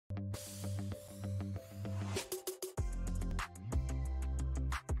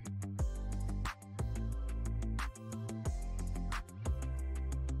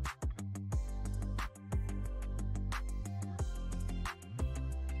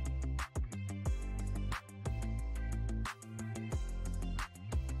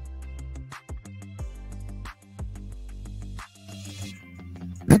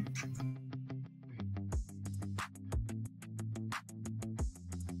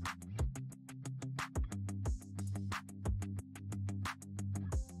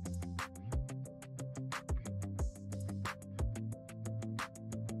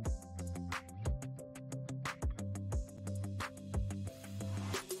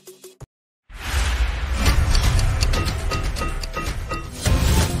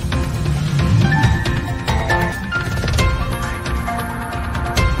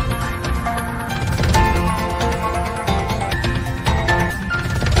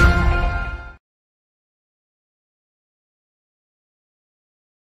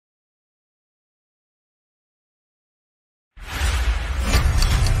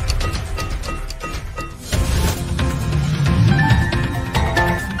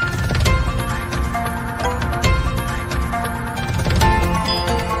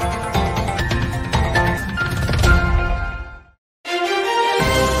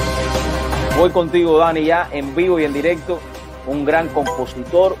estoy contigo, Dani, ya en vivo y en directo. Un gran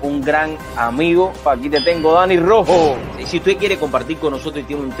compositor, un gran amigo. Aquí te tengo, Dani Rojo. Y si usted quiere compartir con nosotros y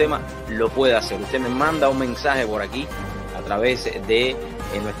tiene un tema, lo puede hacer. Usted me manda un mensaje por aquí a través de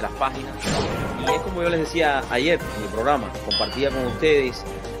nuestras páginas. Y es como yo les decía ayer en el programa, compartía con ustedes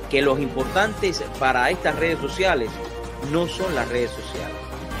que los importantes para estas redes sociales no son las redes sociales.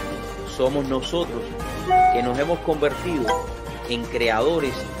 Somos nosotros que nos hemos convertido en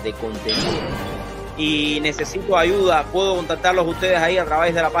creadores de contenido. Y necesito ayuda. ¿Puedo contactarlos ustedes ahí a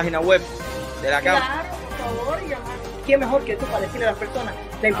través de la página web de la Cámara? Claro, por favor, llamar. ¿Quién mejor que tú para decirle a las personas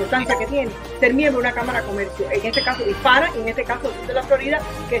la importancia que tiene ser miembro de una cámara de comercio? En este caso hispana, y en este caso de la Florida,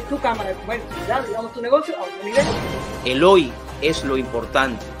 que es tu cámara de comercio, ¿verdad? Digamos tu negocio a otro nivel. El hoy es lo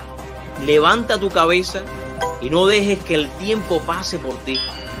importante. Levanta tu cabeza y no dejes que el tiempo pase por ti.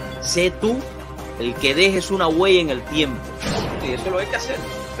 Sé tú el que dejes una huella en el tiempo. Y eso lo hay que hacer.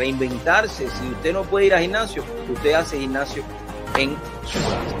 Reinventarse. Si usted no puede ir al gimnasio, usted hace gimnasio en su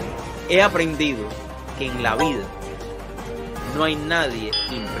casa. He aprendido que en la vida no hay nadie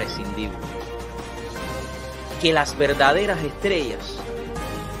imprescindible. Que las verdaderas estrellas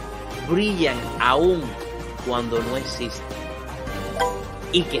brillan aún cuando no existen.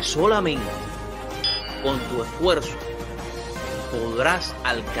 Y que solamente con tu esfuerzo podrás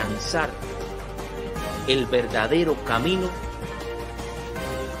alcanzar el verdadero camino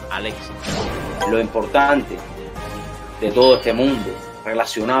al éxito. Lo importante de todo este mundo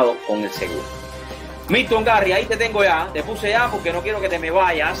relacionado con el seguro. Milton Garry, ahí te tengo ya. Te puse ya porque no quiero que te me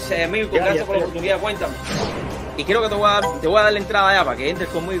vayas. Milton, gracias por la oportunidad. Cuéntame. Y creo que te voy a dar la entrada ya para que entres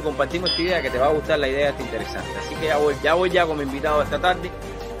conmigo y compartimos esta idea, que te va a gustar la idea, está interesante. Así que ya voy como invitado esta tarde.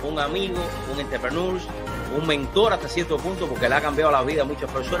 Un amigo, un entrepreneur, un mentor hasta cierto punto, porque le ha cambiado la vida a muchas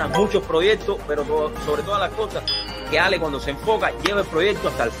personas, muchos proyectos, pero sobre todas las cosas, que Ale, cuando se enfoca, lleva el proyecto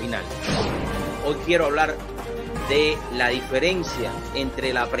hasta el final. Hoy quiero hablar de la diferencia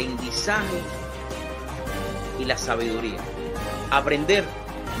entre el aprendizaje y la sabiduría. Aprender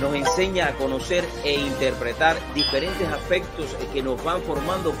nos enseña a conocer e interpretar diferentes aspectos que nos van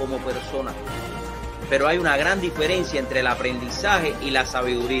formando como personas. Pero hay una gran diferencia entre el aprendizaje y la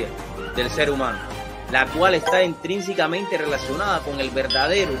sabiduría del ser humano, la cual está intrínsecamente relacionada con el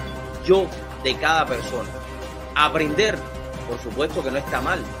verdadero yo de cada persona. Aprender, por supuesto que no está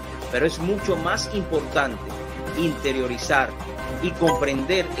mal, pero es mucho más importante interiorizar y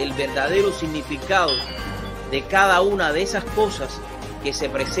comprender el verdadero significado de cada una de esas cosas que se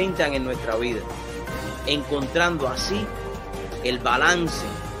presentan en nuestra vida, encontrando así el balance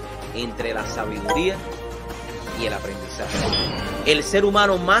entre la sabiduría y el aprendizaje. El ser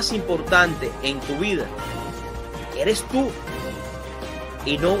humano más importante en tu vida eres tú.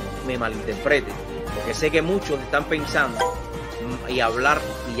 Y no me malinterpreten, porque sé que muchos están pensando y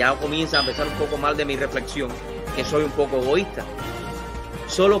ya comienzan a empezar un poco mal de mi reflexión, que soy un poco egoísta.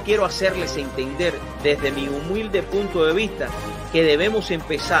 Solo quiero hacerles entender desde mi humilde punto de vista que debemos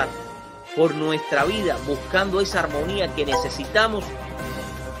empezar por nuestra vida buscando esa armonía que necesitamos,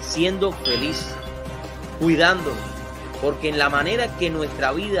 siendo feliz, cuidándonos, porque en la manera que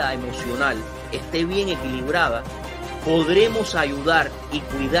nuestra vida emocional esté bien equilibrada, podremos ayudar y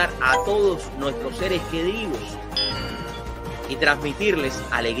cuidar a todos nuestros seres queridos y transmitirles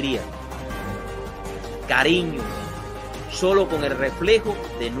alegría, cariño, solo con el reflejo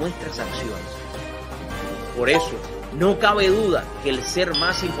de nuestras acciones. Por eso, no cabe duda que el ser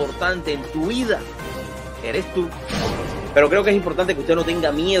más importante en tu vida eres tú. Pero creo que es importante que usted no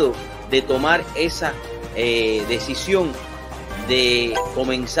tenga miedo de tomar esa decisión de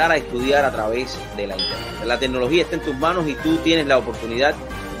comenzar a estudiar a través de la internet. La tecnología está en tus manos y tú tienes la oportunidad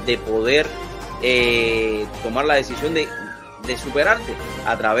de poder tomar la decisión de superarte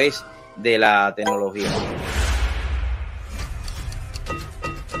a través de la tecnología.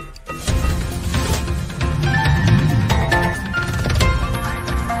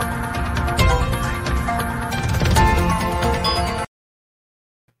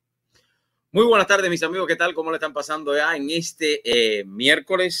 Muy buenas tardes, mis amigos. ¿Qué tal? ¿Cómo le están pasando ya en este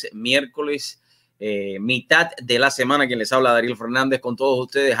miércoles, mitad de la semana? Quien les habla, Dariel Fernandez, con todos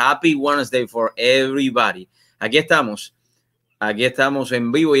ustedes. Happy Wednesday for everybody. Aquí estamos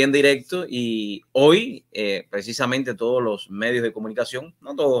en vivo y en directo. Y hoy, precisamente, todos los medios de comunicación,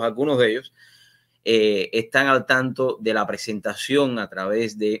 no todos, algunos de ellos, están al tanto de la presentación a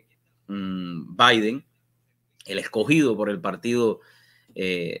través de Biden, el escogido por el partido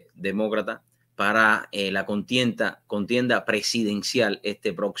demócrata para la contienda presidencial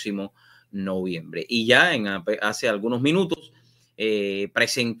este próximo noviembre. Y ya hace algunos minutos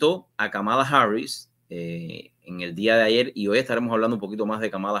presentó a Kamala Harris en el día de ayer, y hoy estaremos hablando un poquito más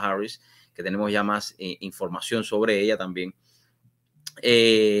de Kamala Harris, que tenemos ya más información sobre ella también.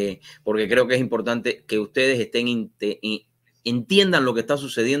 Porque creo que es importante que ustedes entiendan lo que está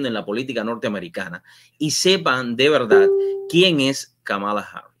sucediendo en la política norteamericana y sepan de verdad quién es Kamala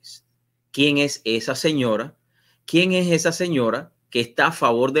Harris, quién es esa señora, quién es esa señora que está a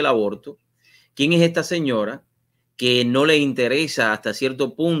favor del aborto, quién es esta señora que no le interesa hasta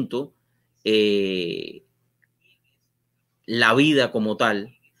cierto punto la vida como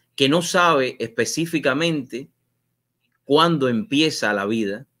tal, que no sabe específicamente cuándo empieza la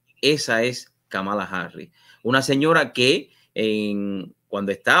vida. Esa es Kamala Harris, una señora que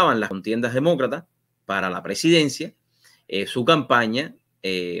cuando estaban las contiendas demócratas para la presidencia, su campaña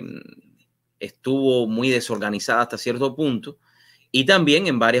estuvo muy desorganizada hasta cierto punto, y también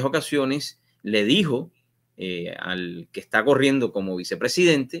en varias ocasiones le dijo al que está corriendo como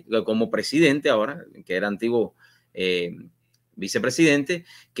vicepresidente, como presidente ahora, que era antiguo vicepresidente,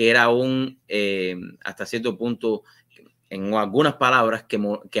 que era hasta cierto punto, en algunas palabras,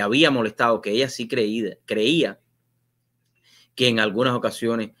 que había molestado, que ella sí creía que en algunas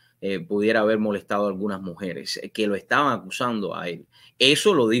ocasiones pudiera haber molestado a algunas mujeres, que lo estaban acusando a él.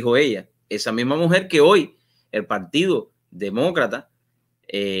 Eso lo dijo ella, esa misma mujer que hoy el Partido Demócrata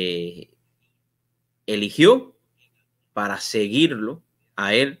eligió para seguirlo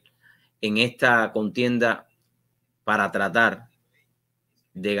a él en esta contienda para tratar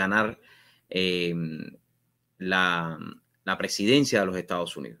de ganar la presidencia de los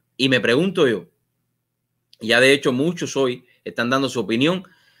Estados Unidos. Y me pregunto yo, ya de hecho muchos hoy están dando su opinión,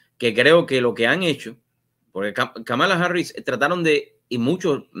 que creo que lo que han hecho, porque Kamala Harris trataron de, y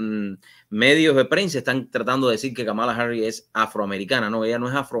muchos medios de prensa están tratando de decir que Kamala Harris es afroamericana. No, ella no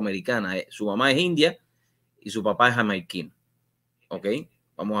es afroamericana. Su mamá es india y su papá es jamaiquino. ¿Ok?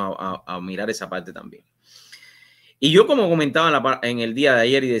 Vamos a mirar esa parte también. Y yo, como comentaba en el día de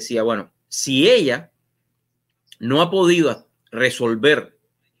ayer, y decía, bueno, si ella no ha podido resolver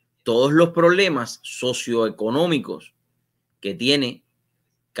todos los problemas socioeconómicos que tiene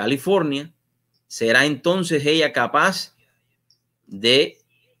California, ¿será entonces ella capaz de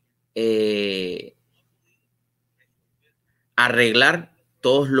arreglar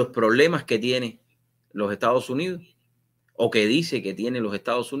todos los problemas que tiene los Estados Unidos, o que dice que tiene los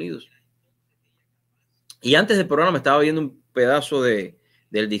Estados Unidos? Y antes del programa estaba viendo un pedazo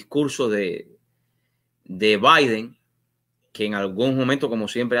del discurso de Biden, que en algún momento, como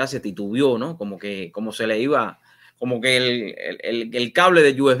siempre hace, titubeó, ¿no? Como se le iba, como que el cable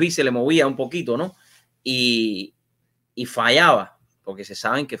de USB se le movía un poquito, ¿no? Y fallaba, porque se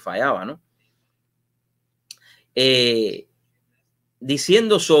saben que fallaba, ¿no?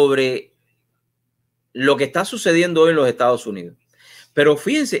 Diciendo sobre lo que está sucediendo hoy en los Estados Unidos. Pero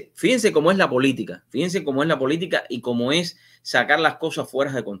fíjense cómo es la política, y cómo es sacar las cosas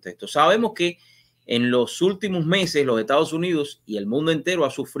fuera de contexto. Sabemos que en los últimos meses los Estados Unidos y el mundo entero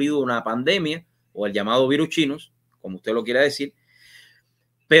ha sufrido una pandemia, o el llamado virus chinos, como usted lo quiera decir,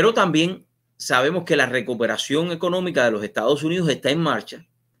 pero también sabemos que la recuperación económica de los Estados Unidos está en marcha,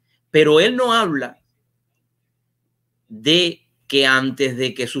 pero él no habla de que antes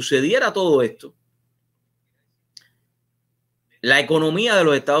de que sucediera todo esto, la economía de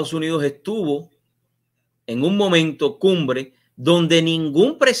los Estados Unidos estuvo en un momento cumbre donde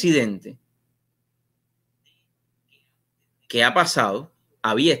ningún presidente que ha pasado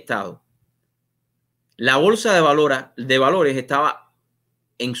había estado. La bolsa de valores estaba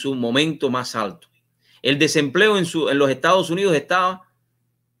en su momento más alto. El desempleo en los Estados Unidos estaba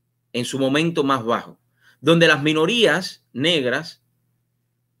en su momento más bajo. Donde las minorías negras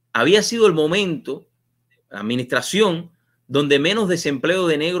había sido el momento, la administración, donde menos desempleo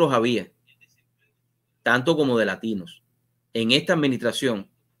de negros había, tanto como de latinos. En esta administración,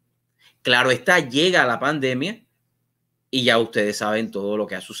 claro está, llega la pandemia y ya ustedes saben todo lo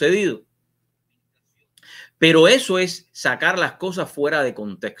que ha sucedido. Pero eso es sacar las cosas fuera de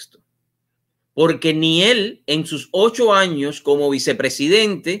contexto. Porque ni él, en sus 8 años como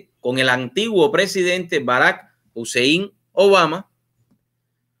vicepresidente, con el antiguo presidente Barack Hussein Obama,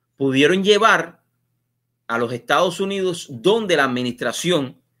 pudieron llevar a los Estados Unidos donde la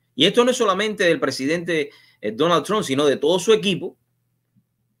administración, y esto no es solamente del presidente Donald Trump, sino de todo su equipo,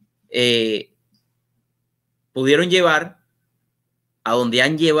 pudieron llevar a donde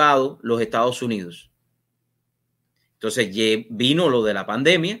han llevado los Estados Unidos. Entonces vino lo de la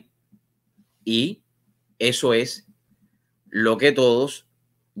pandemia, y eso es lo que todos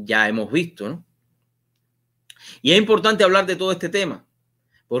ya hemos visto, ¿no? Y es importante hablar de todo este tema,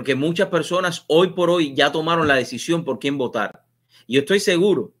 porque muchas personas hoy por hoy ya tomaron la decisión por quién votar. Y yo estoy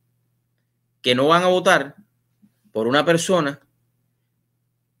seguro que no van a votar por una persona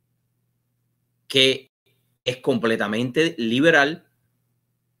que es completamente liberal,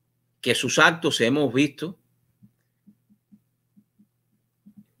 que sus actos hemos visto,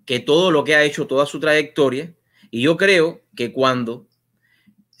 que todo lo que ha hecho, toda su trayectoria, y yo creo que cuando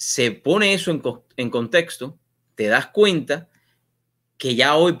se pone eso en contexto, te das cuenta que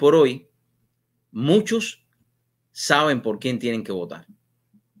ya hoy por hoy muchos saben por quién tienen que votar.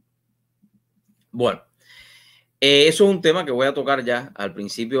 Bueno, eso es un tema que voy a tocar ya al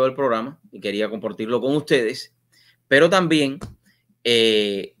principio del programa y quería compartirlo con ustedes, pero también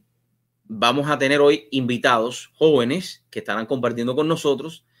vamos a tener hoy invitados jóvenes que estarán compartiendo con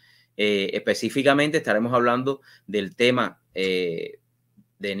nosotros. Específicamente estaremos hablando del tema de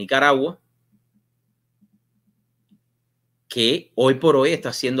Nicaragua, que hoy por hoy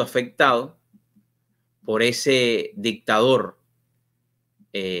está siendo afectado por ese dictador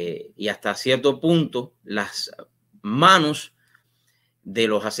y hasta cierto punto las manos de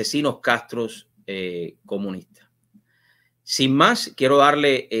los asesinos castros comunistas. Sin más, quiero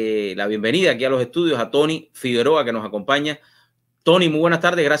darle la bienvenida aquí a los estudios a Tony Figueroa, que nos acompaña. Tony, muy buenas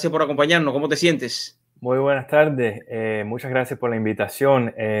tardes, gracias por acompañarnos. ¿Cómo te sientes? Muy buenas tardes, muchas gracias por la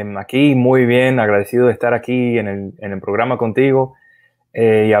invitación. Aquí muy bien, agradecido de estar aquí en el programa contigo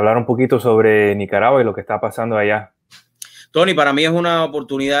y hablar un poquito sobre Nicaragua y lo que está pasando allá. Tony, para mí es una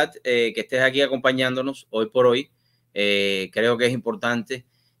oportunidad que estés aquí acompañándonos hoy por hoy. Creo que es importante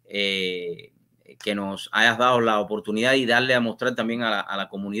que nos hayas dado la oportunidad y darle a mostrar también a la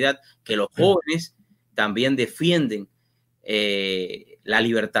comunidad que los jóvenes también defienden la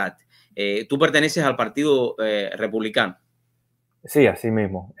libertad. Tú perteneces al Partido Republicano. Sí, así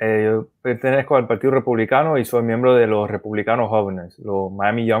mismo. Yo pertenezco al Partido Republicano y soy miembro de los Republicanos Jóvenes, los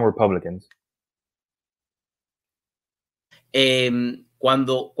Miami Young Republicans.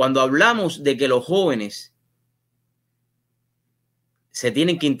 Cuando hablamos de que los jóvenes se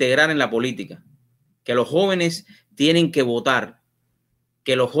tienen que integrar en la política, que los jóvenes tienen que votar,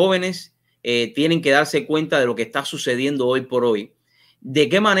 que los jóvenes tienen que darse cuenta de lo que está sucediendo hoy por hoy, ¿de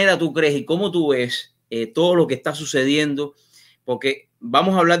qué manera tú crees y cómo tú ves todo lo que está sucediendo? Porque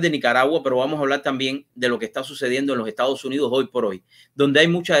vamos a hablar de Nicaragua, pero vamos a hablar también de lo que está sucediendo en los Estados Unidos hoy por hoy, donde hay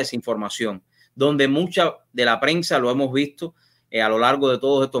mucha desinformación, donde mucha de la prensa, lo hemos visto a lo largo de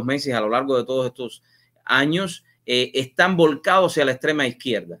todos estos meses, a lo largo de todos estos años, están volcados hacia la extrema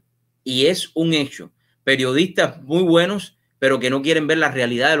izquierda. Y es un hecho. Periodistas muy buenos, pero que no quieren ver la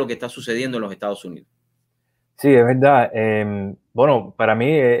realidad de lo que está sucediendo en los Estados Unidos. Sí, es verdad. Bueno, para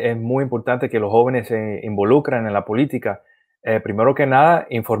mí es muy importante que los jóvenes se involucren en la política. Primero que nada,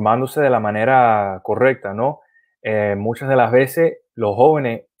 informándose de la manera correcta, ¿no? Muchas de las veces los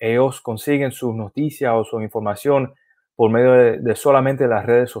jóvenes, ellos consiguen sus noticias o su información por medio de solamente las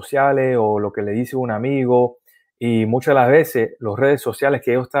redes sociales o lo que le dice un amigo. Y muchas de las veces las redes sociales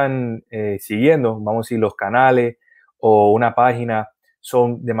que ellos están siguiendo, vamos a decir los canales o una página,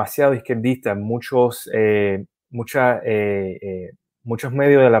 son demasiado izquierdistas. Muchos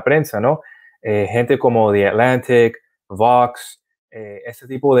medios de la prensa, ¿no? Gente como The Atlantic, Vox, ese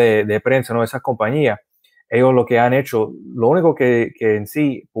tipo de prensa, ¿no? Esas compañías, ellos lo que han hecho, lo único que en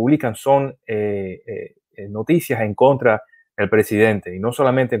sí publican son noticias en contra del presidente, y no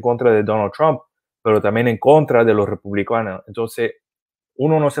solamente en contra de Donald Trump, pero también en contra de los republicanos. Entonces,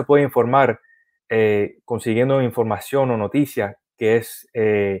 uno no se puede informar consiguiendo información o noticias que es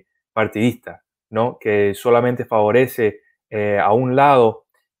partidista, ¿no? Que solamente favorece a un lado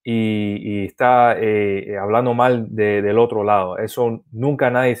y está hablando mal del otro lado. Eso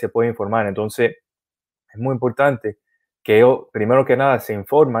nunca nadie se puede informar. Entonces, es muy importante que ellos, primero que nada, se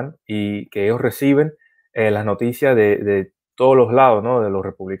informan y que ellos reciben las noticias de todos los lados, ¿no? De los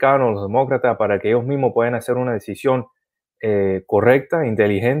republicanos, los demócratas, para que ellos mismos puedan hacer una decisión correcta,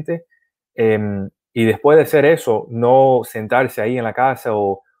 inteligente. Y después de hacer eso, no sentarse ahí en la casa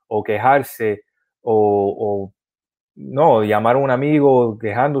o quejarse o no, llamar a un amigo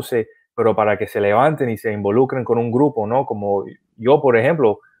quejándose, pero para que se levanten y se involucren con un grupo, ¿no? Como yo, por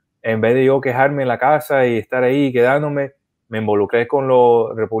ejemplo, en vez de yo quejarme en la casa y estar ahí quedándome, me involucré con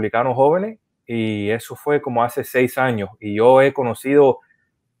los republicanos jóvenes y eso fue como hace 6 años. Y yo he conocido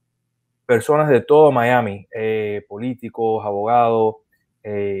personas de todo Miami, políticos, abogados,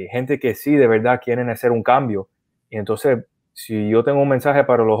 gente que sí de verdad quieren hacer un cambio. Y entonces, si yo tengo un mensaje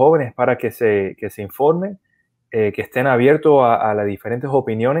para los jóvenes, para que se informen, que estén abiertos a las diferentes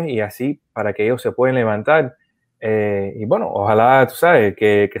opiniones y así para que ellos se puedan levantar. Y bueno, ojalá, tú sabes,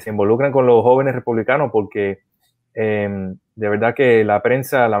 que se involucren con los jóvenes republicanos porque de verdad que la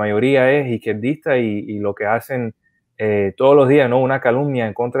prensa, la mayoría es izquierdista y lo que hacen todos los días, ¿no? Una calumnia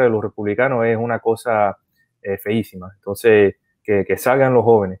en contra de los republicanos es una cosa feísima. Entonces, que salgan los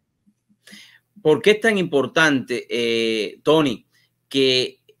jóvenes. ¿Por qué es tan importante, Tony,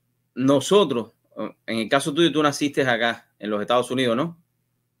 que nosotros, en el caso tuyo, tú naciste acá en los Estados Unidos, ¿no?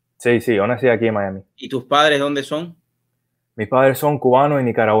 Sí, sí, yo nací aquí en Miami. ¿Y tus padres dónde son? Mis padres son cubanos y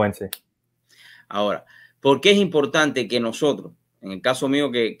nicaragüenses. Ahora, ¿por qué es importante que nosotros, en el caso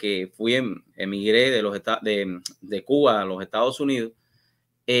mío que emigré de Cuba a los Estados Unidos,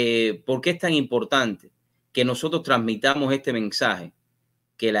 ¿por qué es tan importante que nosotros transmitamos este mensaje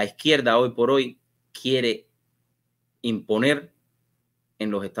que la izquierda hoy por hoy quiere imponer en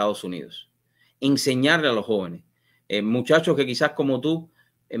los Estados Unidos? Enseñarle a los jóvenes, muchachos que quizás como tú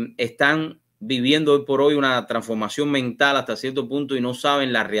están viviendo hoy por hoy una transformación mental hasta cierto punto y no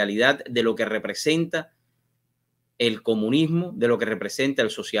saben la realidad de lo que representa el comunismo, de lo que representa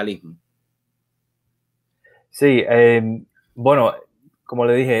el socialismo. Sí, bueno, como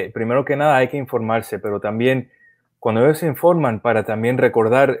le dije, primero que nada hay que informarse, pero también cuando ellos se informan para también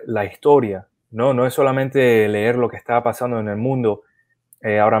recordar la historia, ¿no? No es solamente leer lo que está pasando en el mundo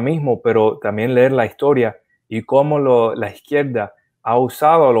ahora mismo, pero también leer la historia y cómo la izquierda ha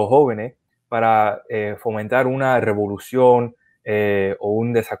usado a los jóvenes para fomentar una revolución o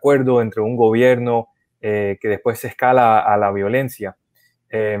un desacuerdo entre un gobierno que después se escala a la violencia.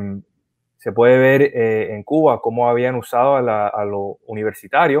 Se puede ver en Cuba cómo habían usado a los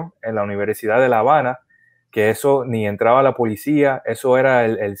universitarios en la Universidad de La Habana, que eso ni entraba la policía, eso era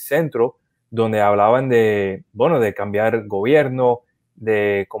el centro donde hablaban de, bueno, de cambiar gobierno,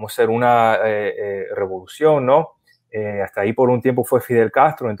 de cómo ser una revolución, ¿no? Hasta ahí por un tiempo fue Fidel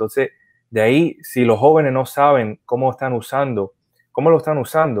Castro. Entonces, de ahí, si los jóvenes no saben cómo lo están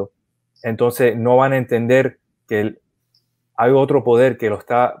usando, entonces no van a entender que hay otro poder que lo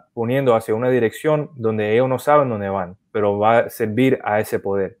está poniendo hacia una dirección donde ellos no saben dónde van, pero va a servir a ese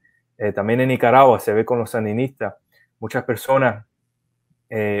poder. También en Nicaragua se ve con los sandinistas, muchas personas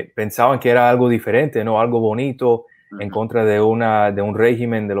pensaban que era algo diferente, ¿no? Algo bonito, en contra de un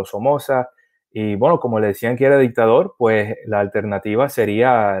régimen de los Somoza. Y bueno, como le decían que era dictador, pues la alternativa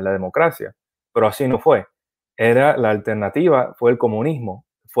sería la democracia. Pero así no fue. La alternativa fue el comunismo.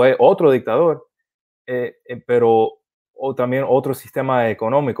 Fue otro dictador, pero también otro sistema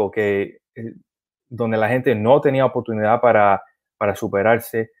económico donde la gente no tenía oportunidad para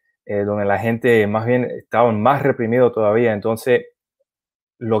superarse, donde la gente más bien estaba más reprimido todavía. Entonces,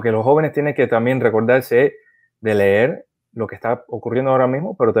 lo que los jóvenes tienen que también recordarse es de leer lo que está ocurriendo ahora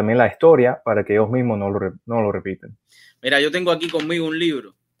mismo, pero también la historia para que ellos mismos no lo repiten. Mira, yo tengo aquí conmigo un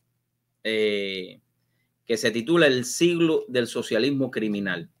libro que se titula El siglo del socialismo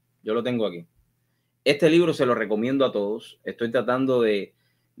criminal. Yo lo tengo aquí. Este libro se lo recomiendo a todos. Estoy tratando de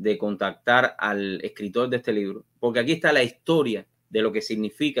contactar al escritor de este libro, porque aquí está la historia de lo que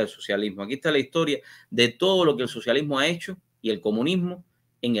significa el socialismo. Aquí está la historia de todo lo que el socialismo ha hecho y el comunismo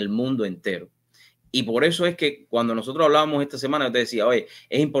en el mundo entero. Y por eso es que cuando nosotros hablábamos esta semana, yo te decía, oye,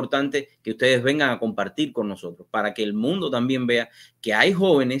 es importante que ustedes vengan a compartir con nosotros para que el mundo también vea que hay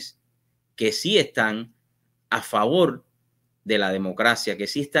jóvenes que sí están a favor de la democracia, que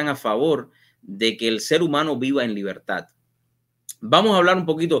sí están a favor de que el ser humano viva en libertad. Vamos a hablar un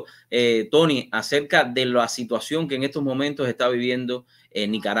poquito, Tony, acerca de la situación que en estos momentos está viviendo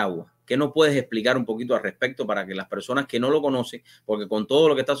Nicaragua. ¿Qué nos puedes explicar un poquito al respecto para que las personas que no lo conocen, porque con todo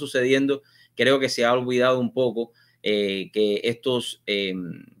lo que está sucediendo, creo que se ha olvidado un poco que estos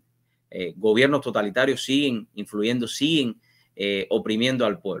gobiernos totalitarios siguen influyendo, siguen oprimiendo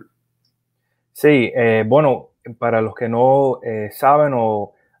al pueblo? Sí, bueno, para los que no saben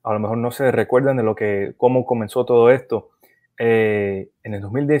o a lo mejor no se recuerdan de cómo comenzó todo esto, en el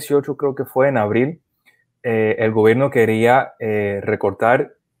 2018 creo que fue en abril, el gobierno quería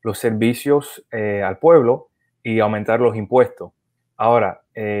recortar los servicios al pueblo y aumentar los impuestos. Ahora,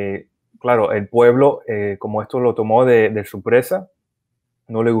 claro, el pueblo, como esto lo tomó de sorpresa,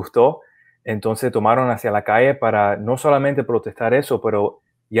 no le gustó, entonces tomaron hacia la calle para no solamente protestar eso, pero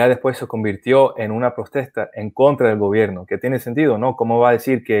ya después se convirtió en una protesta en contra del gobierno, que tiene sentido, ¿no? ¿Cómo va a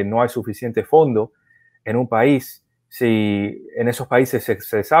decir que no hay suficiente fondo en un país si en esos países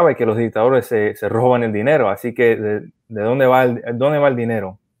se sabe que los dictadores se roban el dinero? Así que, ¿de dónde va el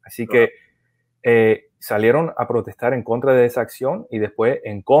dinero? Así que salieron a protestar en contra de esa acción y después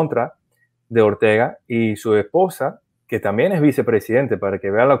en contra de Ortega y su esposa, que también es vicepresidente, para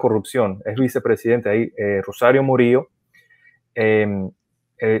que vean la corrupción, es vicepresidente ahí, Rosario Murillo,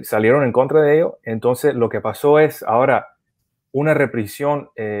 salieron en contra de ello. Entonces lo que pasó es ahora una represión,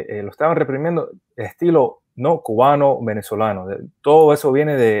 lo estaban reprimiendo estilo no cubano, venezolano. Todo eso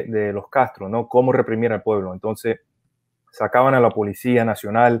viene de los Castro, ¿no? Cómo reprimir al pueblo. Entonces sacaban a la Policía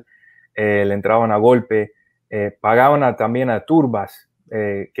Nacional, le entraban a golpe, pagaban también a turbas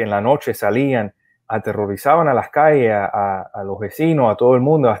que en la noche salían, aterrorizaban a las calles, a los vecinos, a todo el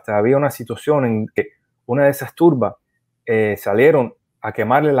mundo. Hasta había una situación en que una de esas turbas salieron a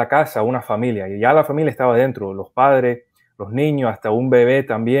quemarle la casa a una familia, y ya la familia estaba dentro, los padres, los niños, hasta un bebé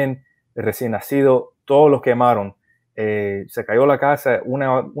también recién nacido, todos los quemaron. Se cayó la casa,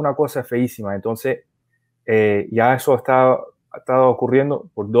 una cosa feísima. Entonces, ya eso ha estado ocurriendo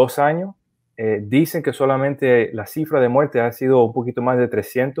por 2 años. Dicen que solamente la cifra de muerte ha sido un poquito más de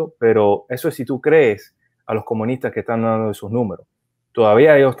 300, pero eso es si tú crees a los comunistas que están dando esos números.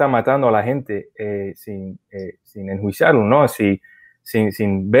 Todavía ellos están matando a la gente sin enjuiciarlo, ¿no?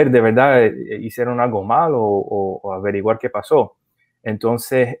 Sin ver de verdad hicieron algo mal o averiguar qué pasó.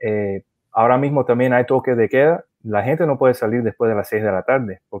 Entonces, ahora mismo también hay toques de queda. La gente no puede salir después de las 6 de la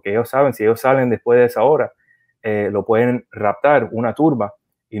tarde, porque ellos saben, si ellos salen después de esa hora, lo pueden raptar una turba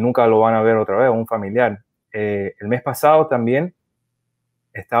y nunca lo van a ver otra vez, un familiar. El mes pasado también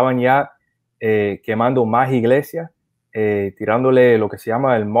estaban ya quemando más iglesias, tirándole lo que se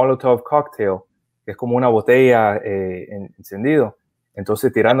llama el Molotov cocktail, que es como una botella encendido.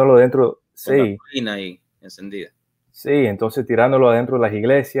 Entonces tirándolo dentro, sí. Ahí encendida. Sí, entonces tirándolo adentro de las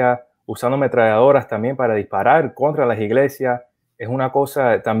iglesias, usando ametralladoras también para disparar contra las iglesias. Es una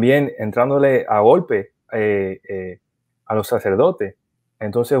cosa también entrándole a golpe a los sacerdotes.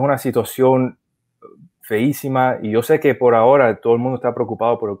 Entonces es una situación feísima, y yo sé que por ahora todo el mundo está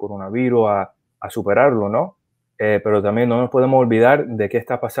preocupado por el coronavirus, a superarlo, ¿no? Pero también no nos podemos olvidar de qué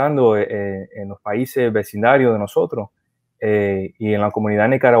está pasando en los países vecindarios de nosotros y en la comunidad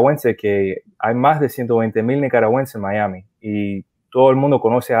nicaragüense, que hay más de 120,000 nicaragüenses en Miami, y todo el mundo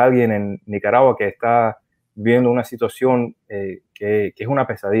conoce a alguien en Nicaragua que está viviendo una situación que es una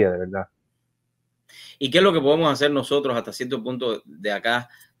pesadilla, de verdad. ¿Y qué es lo que podemos hacer nosotros hasta cierto punto de acá,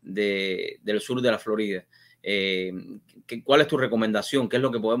 del sur de la Florida? ¿Cuál es tu recomendación? ¿Qué es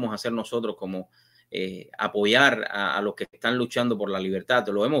lo que podemos hacer nosotros como apoyar a los que están luchando por la libertad?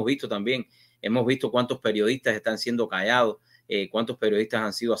 Lo hemos visto también. Hemos visto cuántos periodistas están siendo callados, cuántos periodistas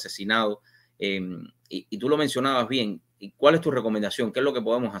han sido asesinados. Y tú lo mencionabas bien. ¿Y cuál es tu recomendación? ¿Qué es lo que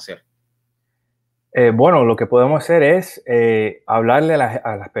podemos hacer? Bueno, lo que podemos hacer es hablarle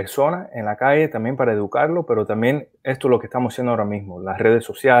a las personas en la calle también para educarlo, pero también esto es lo que estamos haciendo ahora mismo, las redes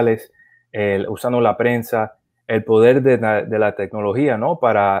sociales, usando la prensa, el poder de la tecnología, ¿no?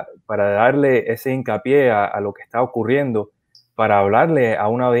 Para darle ese hincapié a lo que está ocurriendo, para hablarle a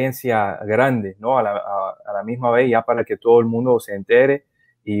una audiencia grande, ¿no? A la misma vez, ya para que todo el mundo se entere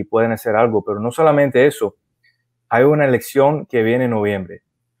y puedan hacer algo. Pero no solamente eso, hay una elección que viene en noviembre.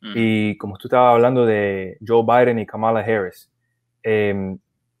 Y como tú estabas hablando de Joe Biden y Kamala Harris, se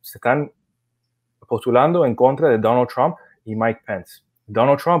están postulando en contra de Donald Trump y Mike Pence.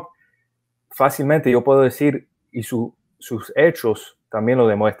 Donald Trump, fácilmente yo puedo decir, y sus hechos también lo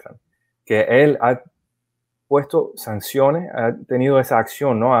demuestran, que él ha puesto sanciones, ha tenido esa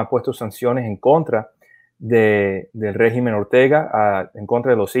acción, ¿no? Ha puesto sanciones en contra del régimen Ortega, en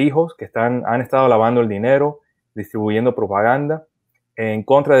contra de los hijos que han estado lavando el dinero, distribuyendo propaganda, en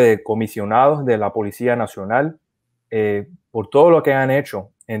contra de comisionados de la Policía Nacional, por todo lo que han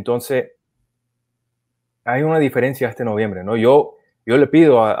hecho. Entonces, hay una diferencia este noviembre, ¿no? Yo le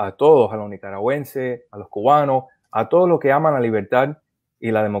pido a todos, a los nicaragüenses, a los cubanos, a todos los que aman la libertad y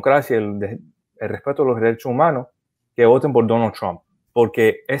la democracia, el respeto a los derechos humanos, que voten por Donald Trump,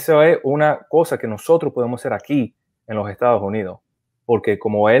 porque esa es una cosa que nosotros podemos hacer aquí en los Estados Unidos, porque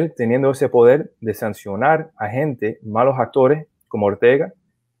como él, teniendo ese poder de sancionar a gente, malos actores, como Ortega,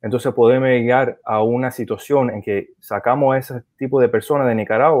 entonces podemos llegar a una situación en que sacamos a ese tipo de personas de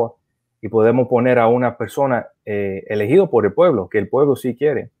Nicaragua y podemos poner a una persona elegido por el pueblo, que el pueblo sí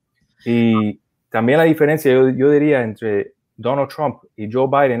quiere. Y también la diferencia, yo diría, entre Donald Trump y Joe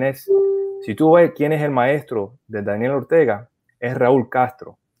Biden es, si tú ves quién es el maestro de Daniel Ortega, es Raúl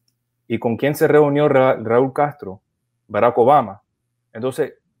Castro. ¿Y con quién se reunió Raúl Castro? Barack Obama.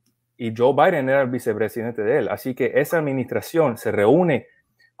 Entonces, y Joe Biden era el vicepresidente de él. Así que esa administración se reúne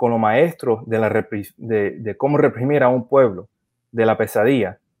con los maestros de cómo reprimir a un pueblo, de la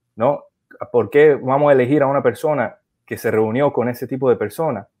pesadilla, ¿no? ¿Por qué vamos a elegir a una persona que se reunió con ese tipo de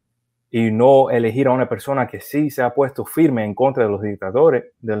personas y no elegir a una persona que sí se ha puesto firme en contra de los dictadores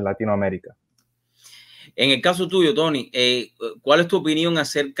de Latinoamérica? En el caso tuyo, Tony, ¿cuál es tu opinión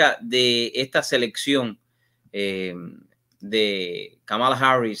acerca de esta selección de Kamala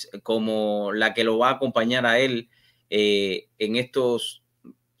Harris como la que lo va a acompañar a él en estos,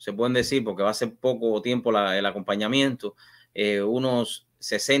 se pueden decir, porque va a ser poco tiempo el acompañamiento, unos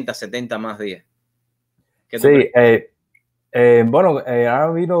 60, 70 más días? Sí, bueno,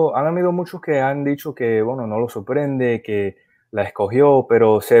 han habido muchos que han dicho que, bueno, no lo sorprende, que la escogió,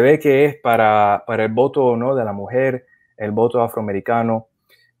 pero se ve que es para el voto, ¿no?, de la mujer, el voto afroamericano.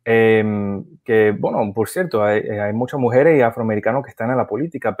 Que, bueno, por cierto, hay muchas mujeres y afroamericanos que están en la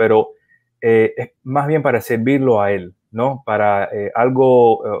política, pero es más bien para servirlo a él, ¿no? Para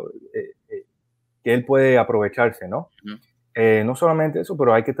algo que él puede aprovecharse, ¿no? No solamente eso,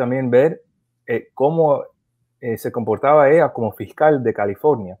 pero hay que también ver cómo se comportaba ella como fiscal de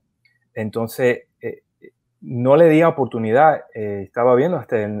California. Entonces, no le di oportunidad, estaba viendo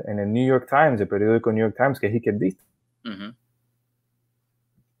hasta en el New York Times, el periódico New York Times, que es izquierdista,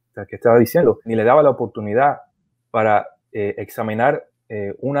 que estaba diciendo, ni le daba la oportunidad para examinar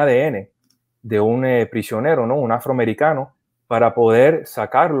un ADN de un prisionero, ¿no?, un afroamericano, para poder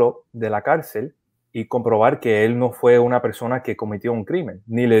sacarlo de la cárcel y comprobar que él no fue una persona que cometió un crimen.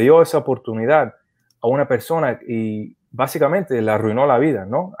 Ni le dio esa oportunidad a una persona y básicamente le arruinó la vida,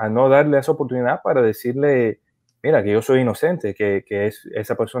 ¿no? Al no darle esa oportunidad para decirle, mira, que yo soy inocente, que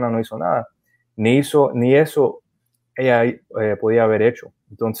esa persona no hizo nada. Ni eso ella podía haber hecho.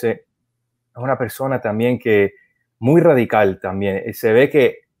 Entonces, es una persona también que muy radical también. Se ve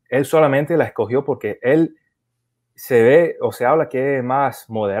que él solamente la escogió porque él se ve o se habla que es más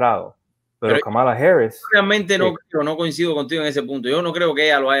moderado. Pero Kamala Harris... Realmente no coincido contigo en ese punto. Yo no creo que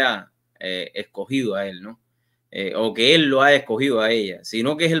ella lo haya escogido a él, ¿no? O que él lo haya escogido a ella,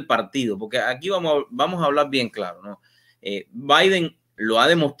 sino que es el partido. Porque aquí vamos a hablar bien claro, ¿no? Biden lo ha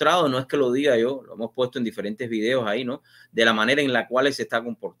demostrado, no es que lo diga yo, lo hemos puesto en diferentes videos ahí, ¿no? De la manera en la cual él se está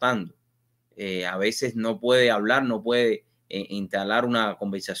comportando. A veces no puede hablar, no puede instalar una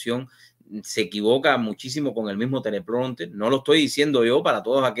conversación, se equivoca muchísimo con el mismo teleprompter. No lo estoy diciendo yo para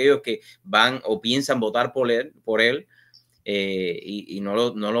todos aquellos que van o piensan votar por él y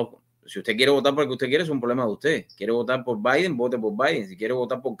si usted quiere votar por el que usted quiere, es un problema de usted. Quiere votar por Biden, vote por Biden. Si quiere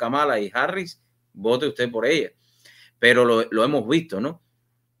votar por Kamala y Harris, vote usted por ella. Pero lo hemos visto, ¿no?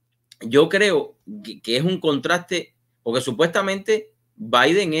 Yo creo que es un contraste, porque supuestamente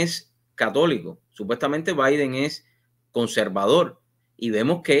Biden es católico, supuestamente Biden es conservador, y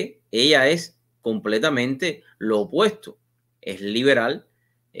vemos que ella es completamente lo opuesto, es liberal.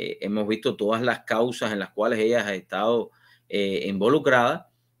 Hemos visto todas las causas en las cuales ella ha estado involucrada,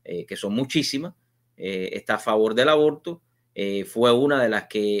 que son muchísimas. Está a favor del aborto, fue una de las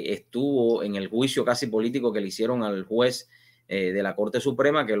que estuvo en el juicio casi político que le hicieron al juez de la Corte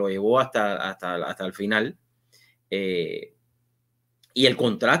Suprema, que lo llevó hasta el final. Y el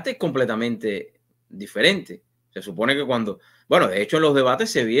contraste es completamente diferente. Se supone que de hecho en los debates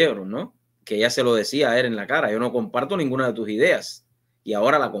se vieron, ¿no? Que ella se lo decía a él en la cara: yo no comparto ninguna de tus ideas, y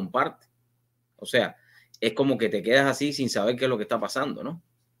ahora la comparte. O sea, es como que te quedas así sin saber qué es lo que está pasando, ¿no?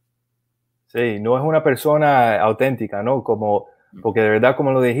 Sí, no es una persona auténtica, ¿no? Porque de verdad,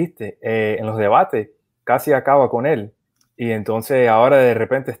 como lo dijiste, en los debates casi acaba con él. Y entonces ahora de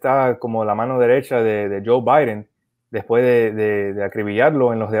repente está como la mano derecha de Joe Biden después de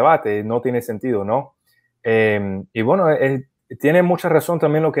acribillarlo en los debates. No tiene sentido, ¿no? Y bueno, tiene mucha razón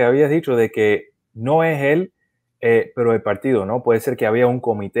también lo que habías dicho de que no es él, pero el partido, ¿no? Puede ser que había un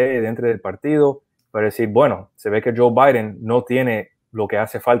comité dentro del partido para decir, bueno, se ve que Joe Biden no tiene lo que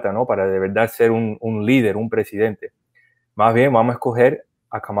hace falta, ¿no?, para de verdad ser un líder, un presidente. Más bien vamos a escoger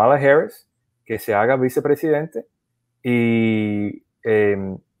a Kamala Harris, que se haga vicepresidente y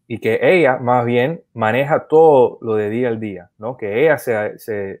que ella más bien maneja todo lo de día al día, ¿no? Que ella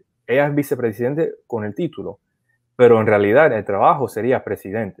ella es vicepresidente con el título, pero en realidad el trabajo sería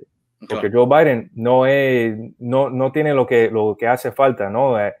presidente. Porque Joe Biden no tiene lo que hace falta,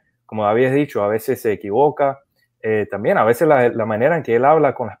 ¿no? Como habías dicho, a veces se equivoca. También a veces la manera en que él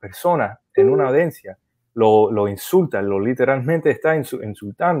habla con las personas en una audiencia lo insulta, literalmente está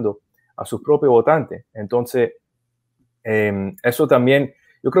insultando a sus propios votantes. Entonces, eso también,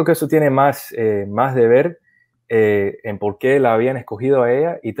 yo creo que eso tiene más de ver en por qué la habían escogido a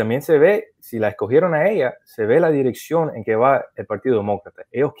ella, y también se ve, si la escogieron a ella, se ve la dirección en que va el Partido Demócrata.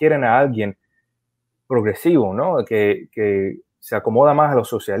 Ellos quieren a alguien progresivo, ¿no? Que se acomoda más a los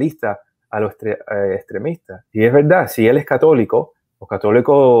socialistas, a los extremistas. Y es verdad, si él es católico, los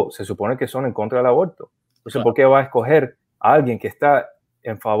católicos se supone que son en contra del aborto. Entonces, ¿por qué va a escoger a alguien que está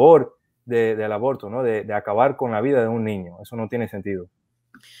en favor del aborto, ¿no? De acabar con la vida de un niño? Eso no tiene sentido.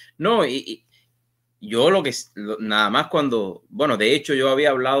 No, y yo nada más de hecho yo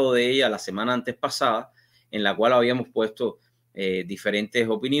había hablado de ella la semana antes pasada, en la cual habíamos puesto diferentes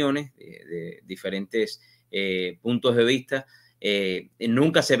opiniones, de diferentes puntos de vista.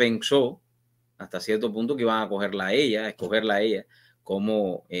 Nunca se pensó hasta cierto punto que iban a escogerla a ella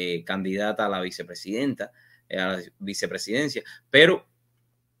como candidata a la vicepresidenta, a la vicepresidencia, pero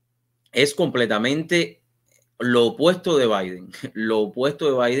es completamente lo opuesto de Biden, lo opuesto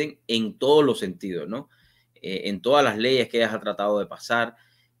de Biden en todos los sentidos, ¿no? En todas las leyes que ella ha tratado de pasar,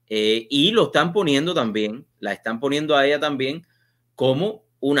 y lo están poniendo también, la están poniendo a ella también como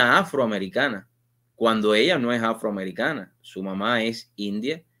una afroamericana, cuando ella no es afroamericana. Su mamá es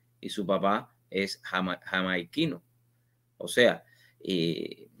india y su papá es jamaiquino. O sea,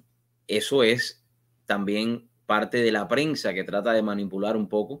 eso es también parte de la prensa que trata de manipular un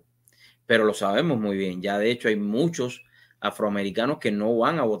poco, pero lo sabemos muy bien. Ya de hecho hay muchos afroamericanos que no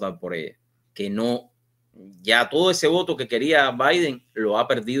van a votar por ella, que no, ya todo ese voto que quería Biden lo ha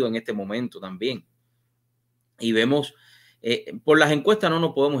perdido en este momento también. Y vemos, por las encuestas no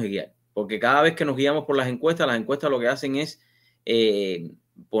nos podemos guiar, porque cada vez que nos guiamos por las encuestas lo que hacen es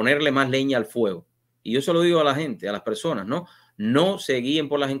ponerle más leña al fuego. Y yo se lo digo a la gente, a las personas, ¿no? No se guíen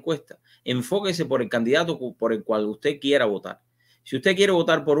por las encuestas. Enfóquese por el candidato por el cual usted quiera votar. Si usted quiere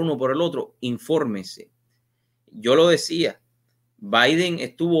votar por uno o por el otro, infórmese. Yo lo decía, Biden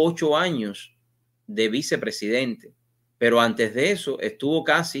estuvo 8 años de vicepresidente, pero antes de eso estuvo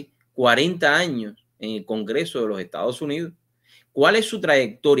casi 40 años en el Congreso de los Estados Unidos. ¿Cuál es su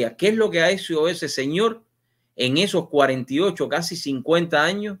trayectoria? ¿Qué es lo que ha hecho ese señor en esos 48, casi 50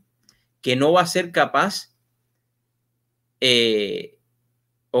 años, que no va a ser capaz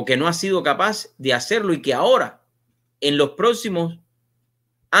o que no ha sido capaz de hacerlo y que ahora, en los próximos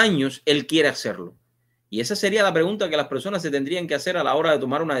años, él quiere hacerlo? Y esa sería la pregunta que las personas se tendrían que hacer a la hora de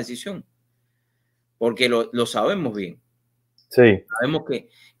tomar una decisión, porque lo sabemos bien. Sí. Sabemos que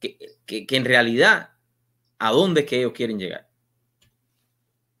en realidad, ¿a dónde es que ellos quieren llegar?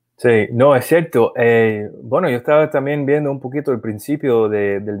 Sí, no, es cierto. Bueno, yo estaba también viendo un poquito el principio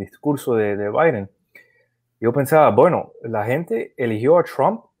del discurso de Biden. Yo pensaba, bueno, la gente eligió a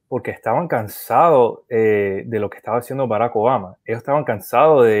Trump porque estaban cansados de lo que estaba haciendo Barack Obama. Ellos estaban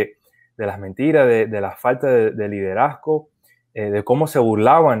cansados de las mentiras, de la falta de liderazgo, de cómo se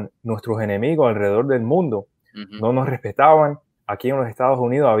burlaban nuestros enemigos alrededor del mundo. No nos respetaban. Aquí en los Estados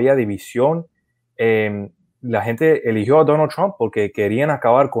Unidos había división. La gente eligió a Donald Trump porque querían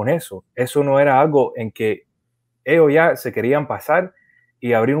acabar con eso. Eso no era algo en que ellos ya se querían pasar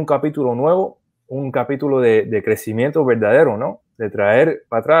y abrir un capítulo nuevo, un capítulo de crecimiento verdadero, ¿no? De traer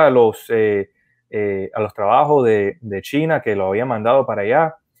para atrás a los trabajos de China que lo habían mandado para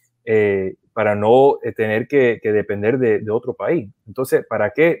allá, para no tener que depender de otro país. Entonces,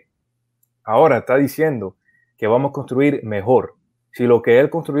 ¿para qué ahora está diciendo que vamos a construir mejor? Si lo que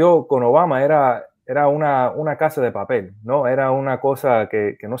él construyó con Obama era una casa de papel, ¿no? Era una cosa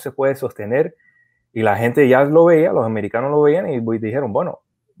que no se puede sostener. Y la gente ya lo veía, los americanos lo veían y dijeron, bueno,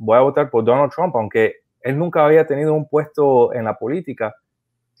 voy a votar por Donald Trump, aunque él nunca había tenido un puesto en la política.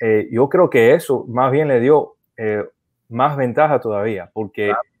 Yo creo que eso más bien le dio más ventaja todavía,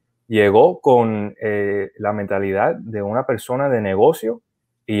 porque llegó con la mentalidad de una persona de negocio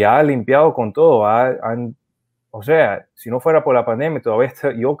y ha limpiado con todo. O sea, si no fuera por la pandemia,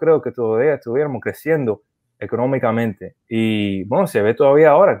 yo creo que todavía estuviéramos creciendo económicamente. Y bueno, se ve todavía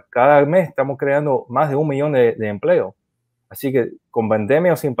ahora. Cada mes estamos creando más de 1 millón de empleos. Así que con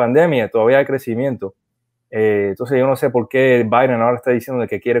pandemia o sin pandemia, todavía hay crecimiento. Entonces yo no sé por qué Biden ahora está diciendo de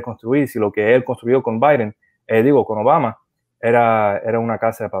que quiere construir, si lo que él construyó con Biden, con Obama, era una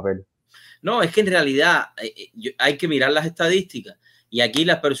casa de papel. No, es que en realidad hay que mirar las estadísticas. Y aquí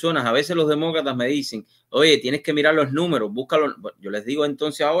las personas, a veces los demócratas me dicen, oye, tienes que mirar los números, búscalo. Yo les digo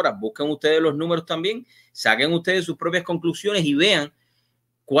entonces ahora, busquen ustedes los números también, saquen ustedes sus propias conclusiones y vean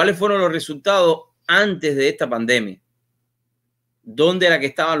cuáles fueron los resultados antes de esta pandemia. ¿Dónde era que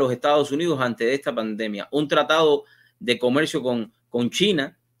estaban los Estados Unidos antes de esta pandemia? Un tratado de comercio con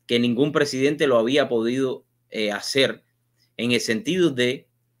China que ningún presidente lo había podido hacer, en el sentido de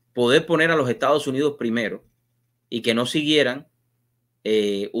poder poner a los Estados Unidos primero y que no siguieran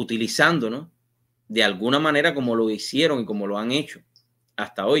utilizándonos de alguna manera como lo hicieron y como lo han hecho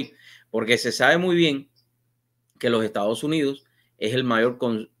hasta hoy, porque se sabe muy bien que los Estados Unidos es el mayor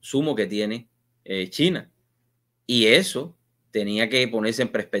consumo que tiene China, y eso tenía que ponerse en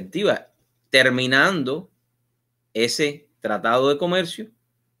perspectiva. Terminando ese tratado de comercio,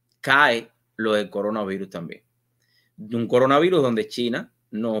 cae lo del coronavirus también. Un coronavirus donde China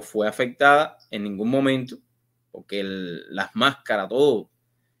no fue afectada en ningún momento, porque las máscaras, todo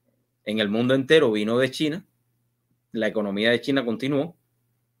en el mundo entero vino de China. La economía de China continuó.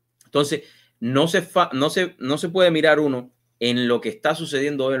 Entonces, no se puede mirar uno en lo que está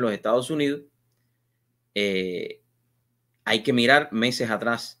sucediendo hoy en los Estados Unidos. Hay que mirar meses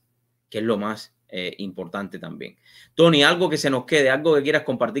atrás, que es lo más importante también. Tony, algo que se nos quede, algo que quieras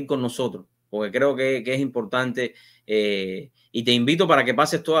compartir con nosotros. porque creo que es importante. Y te invito para que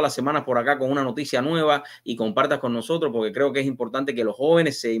pases todas las semanas por acá con una noticia nueva y compartas con nosotros, porque creo que es importante que los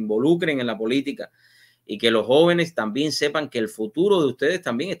jóvenes se involucren en la política y que los jóvenes también sepan que el futuro de ustedes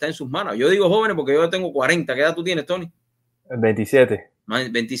también está en sus manos. Yo digo jóvenes porque yo tengo 40. ¿Qué edad tú tienes, Tony? 27.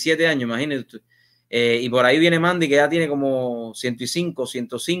 27 años, imagínate. Y por ahí viene Mandy, que ya tiene como 105,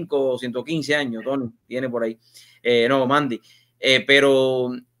 115 años, Tony, tiene por ahí. No, Mandy.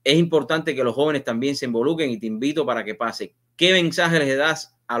 Pero es importante que los jóvenes también se involucren y te invito para que pase. ¿Qué mensaje les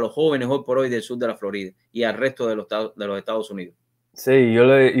das a los jóvenes hoy por hoy del sur de la Florida y al resto de los Estados Unidos? Sí, yo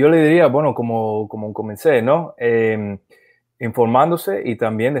le diría, bueno, como comencé, ¿no? Informándose y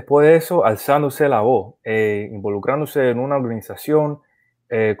también después de eso alzándose la voz, involucrándose en una organización,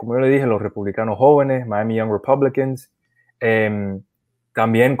 como yo le dije, los republicanos jóvenes, Miami Young Republicans,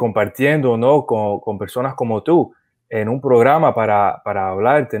 también compartiendo, ¿no? con personas como tú en un programa para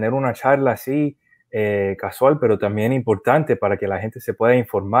hablar, tener una charla así casual, pero también importante para que la gente se pueda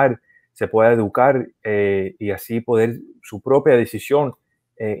informar, se pueda educar y así poder su propia decisión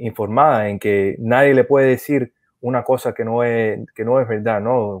informada, en que nadie le puede decir una cosa que no es verdad,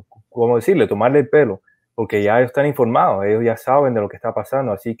 ¿no? ¿Cómo decirle? Tomarle el pelo, porque ya ellos están informados, ellos ya saben de lo que está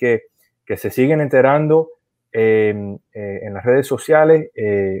pasando, así que se siguen enterando en las redes sociales,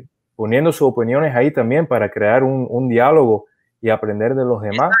 poniendo sus opiniones ahí también para crear un diálogo y aprender de los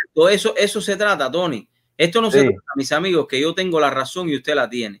demás. Exacto, eso se trata, Tony. Esto no se trata, mis amigos, que yo tengo la razón y usted la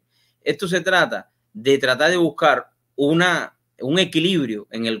tiene. Esto se trata de tratar de buscar un equilibrio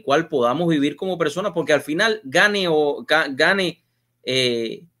en el cual podamos vivir como personas, porque al final gane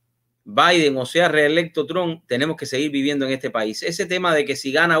Biden o sea reelecto Trump, tenemos que seguir viviendo en este país. Ese tema de que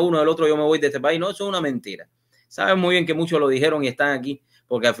si gana uno el otro yo me voy de este país, no, eso es una mentira. Saben muy bien que muchos lo dijeron y están aquí,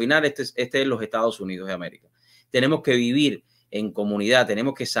 porque al final este es los Estados Unidos de América. Tenemos que vivir en comunidad,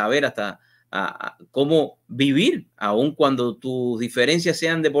 tenemos que saber hasta cómo vivir, aun cuando tus diferencias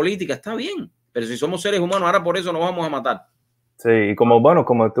sean de política, está bien, pero si somos seres humanos, ahora por eso nos vamos a matar. Sí, y como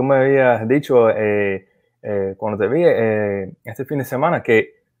tú me habías dicho cuando te vi este fin de semana,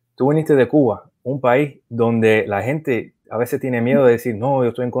 que tú viniste de Cuba, un país donde la gente a veces tiene miedo de decir, no, yo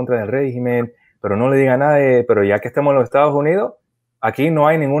estoy en contra del régimen, pero no le diga nada, pero ya que estamos en los Estados Unidos, aquí no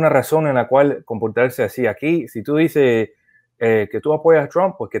hay ninguna razón en la cual comportarse así. Aquí, si tú dices que tú apoyas a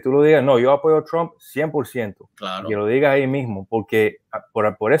Trump, pues que tú lo digas, no, yo apoyo a Trump 100%. Claro. Y que lo digas ahí mismo, porque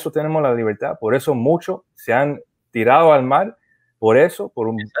por eso tenemos la libertad, por eso muchos se han tirado al mar, por eso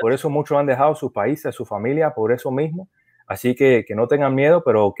muchos han dejado su país, a su familia, por eso mismo. Así que no tengan miedo,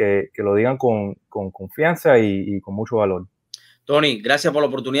 pero que lo digan con confianza y con mucho valor. Tony, gracias por la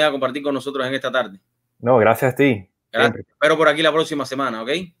oportunidad de compartir con nosotros en esta tarde. No, gracias a ti. Gracias. Espero por aquí la próxima semana, ¿ok?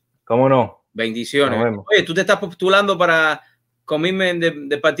 ¿Cómo no? Bendiciones. Nos vemos. Oye, ¿tú te estás postulando para comirme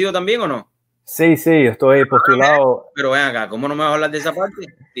de partido también o no? Sí, estoy postulado. Pero ven acá, ¿cómo no me vas a hablar de esa parte?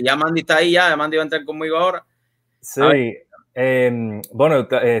 Si ya Mandy está ahí, ya Mandy va a entrar conmigo ahora. Sí, bueno,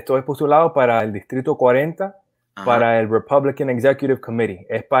 estoy postulado para el Distrito 40, para el Republican Executive Committee.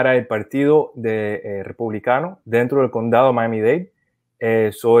 Es para el partido republicano dentro del condado Miami-Dade.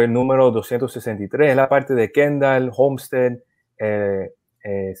 Soy el número 263, es la parte de Kendall, Homestead,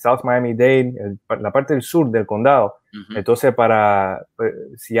 South Miami-Dade, la parte del sur del condado. Entonces,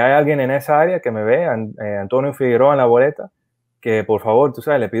 si hay alguien en esa área que me vea, Antonio Figueroa en la boleta, que por favor, tú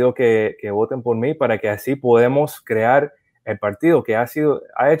sabes, le pido que voten por mí para que así podemos crear el partido que ha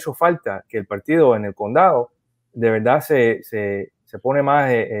hecho falta, que el partido en el condado de verdad se pone más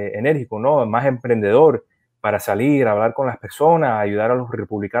enérgico, ¿no? Más emprendedor para salir, hablar con las personas, ayudar a los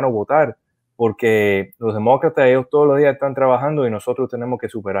republicanos a votar, porque los demócratas, ellos todos los días están trabajando y nosotros tenemos que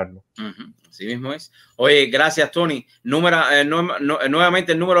superarlo. Así mismo es. Oye, gracias, Tony.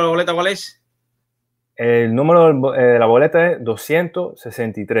 Nuevamente, ¿el número de la boleta cuál es? El número de la boleta es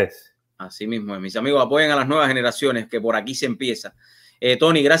 263. Así mismo es. Mis amigos, apoyen a las nuevas generaciones, que por aquí se empieza.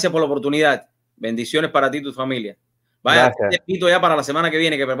 Tony, gracias por la oportunidad. Bendiciones para ti y tu familia. Vaya, te invito ya para la semana que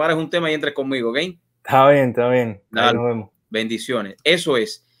viene, que prepares un tema y entres conmigo, ¿ok? Está bien. Ahí nos vemos. Bendiciones. Eso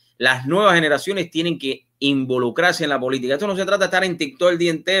es. Las nuevas generaciones tienen que involucrarse en la política. Esto no se trata de estar en TikTok el día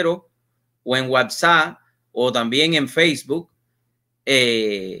entero o en WhatsApp o también en Facebook.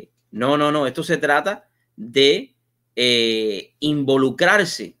 No. Esto se trata de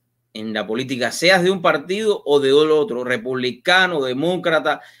involucrarse en la política, seas de un partido o de otro, republicano,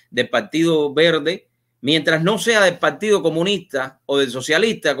 demócrata, del Partido Verde. Mientras no sea del Partido Comunista o del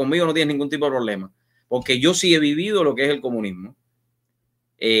socialista, conmigo no tienes ningún tipo de problema, porque yo sí he vivido lo que es el comunismo.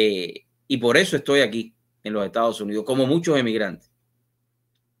 Y por eso estoy aquí en los Estados Unidos, como muchos emigrantes.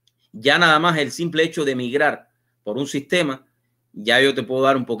 Ya nada más el simple hecho de emigrar por un sistema ya yo te puedo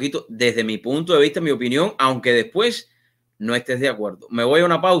dar un poquito desde mi punto de vista, mi opinión, aunque después no estés de acuerdo. Me voy a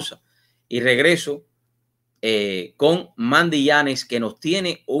una pausa y regreso con Mandy Yanes, que nos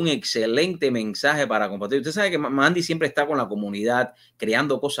tiene un excelente mensaje para compartir. Usted sabe que Mandy siempre está con la comunidad,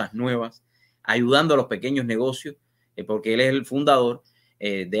 creando cosas nuevas, ayudando a los pequeños negocios, porque él es el fundador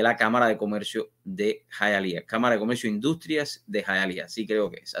de la Cámara de Comercio de Hialeah, Cámara de Comercio e Industrias de Hialeah, así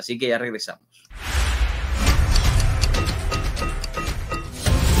creo que es. Así que ya regresamos.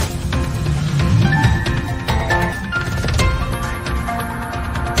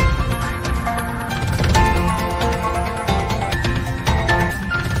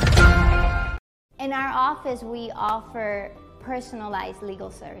 In our office, we offer personalized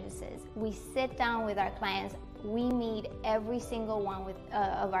legal services. We sit down with our clients. We meet every single one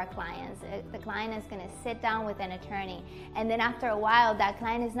of our clients. The client is going to sit down with an attorney. And then after a while, that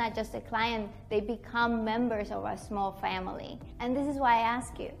client is not just a client, they become members of our small family. And this is why I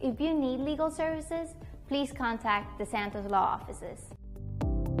ask you, if you need legal services, please contact the Santos Law offices.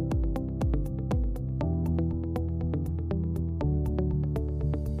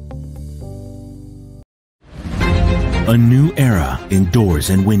 A new era in doors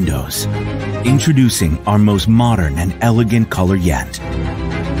and windows. Introducing our most modern and elegant color yet.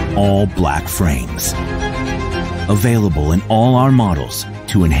 All black frames. Available in all our models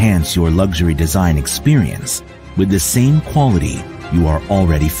to enhance your luxury design experience with the same quality you are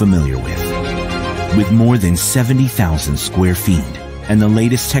already familiar with. With more than 70,000 square feet and the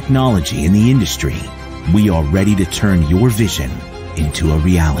latest technology in the industry, we are ready to turn your vision into a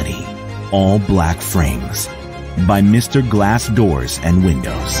reality. All black frames. By Mr. Glass Doors and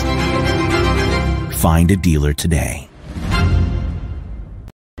Windows. Find a dealer today.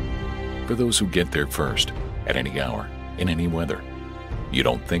 For those who get there first, at any hour, in any weather. You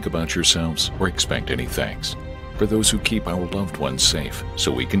don't think about yourselves or expect any thanks. For those who keep our loved ones safe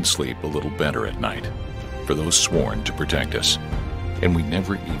so we can sleep a little better at night. For those sworn to protect us. And we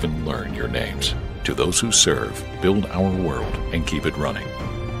never even learn your names. To those who serve, build our world, and keep it running.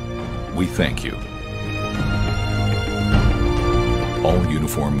 We thank you.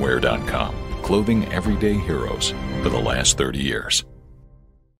 AllUniformWear.com. Clothing everyday heroes for the last 30 years.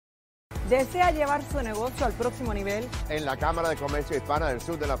 ¿Desea llevar su negocio al próximo nivel? En la Cámara de Comercio Hispana del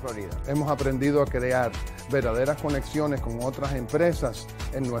Sur de la Florida. Hemos aprendido a crear verdaderas conexiones con otras empresas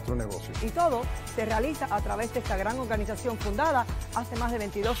en nuestro negocio. Y todo se realiza a través de esta gran organización fundada hace más de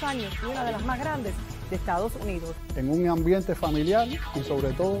 22 años y una de las más grandes de Estados Unidos. En un ambiente familiar y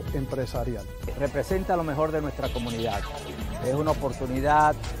sobre todo empresarial. Representa lo mejor de nuestra comunidad. Es una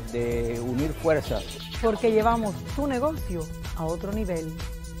oportunidad de unir fuerzas. Porque llevamos tu negocio a otro nivel.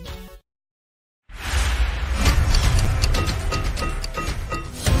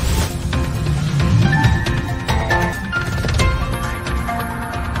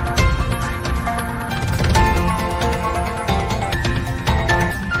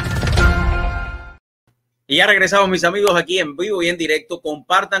 Y ya regresamos, mis amigos, aquí en vivo y en directo.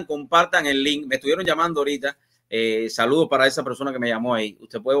 Compartan el link. Me estuvieron llamando ahorita. Saludos para esa persona que me llamó ahí.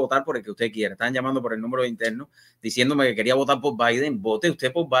 Usted puede votar por el que usted quiera. Están llamando por el número interno diciéndome que quería votar por Biden. Vote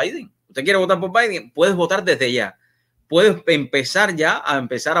usted por Biden. ¿Usted quiere votar por Biden? Puedes votar desde ya. Puedes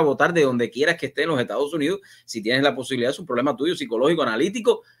empezar a votar de donde quieras que esté en los Estados Unidos. Si tienes la posibilidad, es un problema tuyo, psicológico,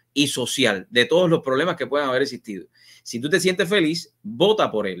 analítico y social, de todos los problemas que puedan haber existido. Si tú te sientes feliz,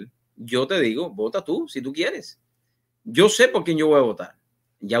 vota por él. Yo te digo, vota tú si tú quieres. Yo sé por quién yo voy a votar.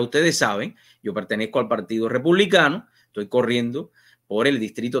 Ya ustedes saben, yo pertenezco al Partido Republicano, estoy corriendo por el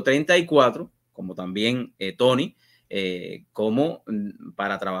Distrito 34, como también Tony, como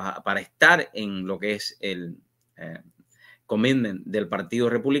para trabajar, para estar en lo que es el commitment del Partido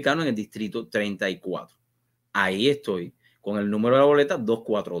Republicano en el Distrito 34. Ahí estoy con el número de la boleta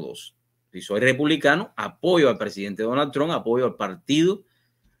 242. Si soy republicano, apoyo al presidente Donald Trump, apoyo al Partido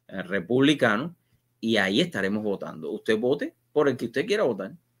Republicano, y ahí estaremos votando. Usted vote por el que usted quiera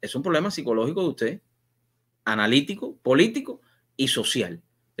votar. Es un problema psicológico de usted, analítico, político y social.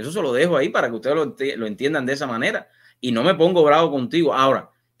 Eso se lo dejo ahí para que ustedes lo entiendan de esa manera y no me pongo bravo contigo. Ahora,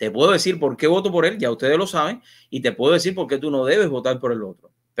 te puedo decir por qué voto por él, ya ustedes lo saben, y te puedo decir por qué tú no debes votar por el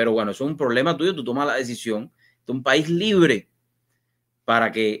otro. Pero bueno, eso es un problema tuyo, tú tomas la decisión. Es un país libre,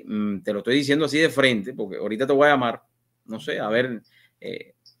 para que te lo estoy diciendo así de frente, porque ahorita te voy a llamar, no sé, a ver,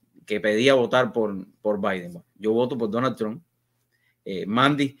 que pedía votar por Biden. Bueno, yo voto por Donald Trump.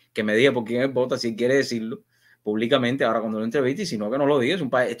 Mandy, que me diga por quién él vota, si quiere decirlo públicamente, ahora cuando lo entreviste, y si no, que no lo diga.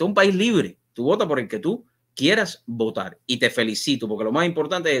 Esto es un país libre. Tú votas por el que tú quieras votar. Y te felicito, porque lo más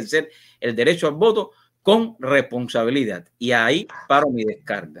importante es ejercer el derecho al voto con responsabilidad. Y ahí paro mi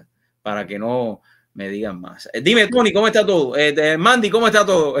descarga, para que no me digan más. Dime, Tony, ¿cómo está todo? Mandy, ¿cómo está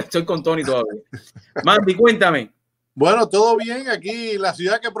todo? Estoy con Tony todavía. Mandy, cuéntame. Bueno, todo bien. Aquí la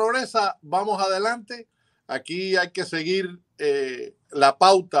ciudad que progresa, vamos adelante. Aquí hay que seguir la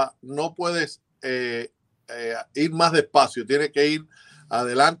pauta. No puedes ir más despacio. Tienes que ir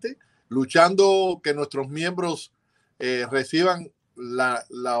adelante, luchando que nuestros miembros reciban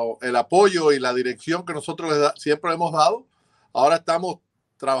el apoyo y la dirección que nosotros siempre hemos dado. Ahora estamos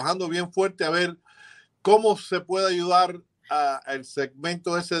trabajando bien fuerte a ver cómo se puede ayudar al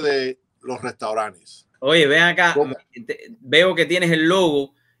segmento ese de los restaurantes. Oye, ven acá, veo que tienes el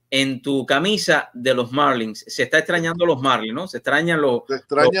logo en tu camisa de los Marlins. Se está extrañando los Marlins, ¿no? Se extraña,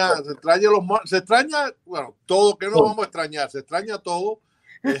 bueno, todo que no vamos a extrañar, se extraña todo.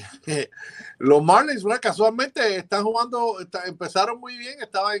 Los Marlins, casualmente están jugando, empezaron muy bien,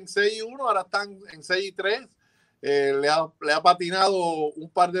 estaban en 6-1, ahora están en 6-3. Le ha patinado un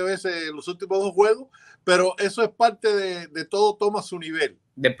par de veces en los últimos 2 juegos, pero eso es parte de todo, toma su nivel.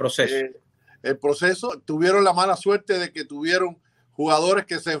 Del proceso. El proceso, tuvieron la mala suerte de que tuvieron jugadores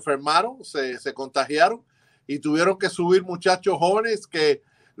que se enfermaron, se contagiaron y tuvieron que subir muchachos jóvenes, que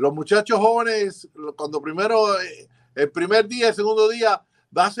los muchachos jóvenes, cuando primero, el primer día, el segundo día,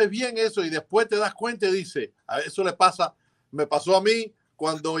 haces bien eso y después te das cuenta y dices, eso me pasó a mí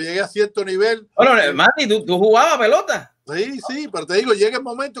cuando llegué a cierto nivel. Bueno, Manny, ¿tú jugabas pelota? Sí, pero te digo, llega el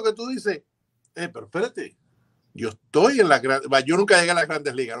momento que tú dices, pero espérate, yo estoy en yo nunca llegué a las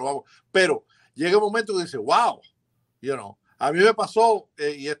grandes ligas, no vamos, pero llega un momento que dices, wow, a mí me pasó,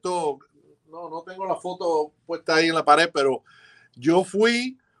 y esto, no tengo la foto puesta ahí en la pared, pero yo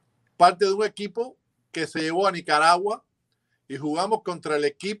fui parte de un equipo que se llevó a Nicaragua y jugamos contra el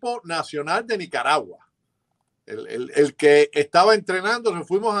equipo nacional de Nicaragua. El que estaba entrenando, nos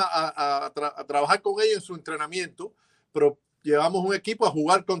fuimos a trabajar con ellos en su entrenamiento, pero llevamos un equipo a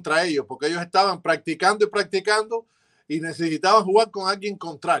jugar contra ellos, porque ellos estaban practicando y necesitaban jugar con alguien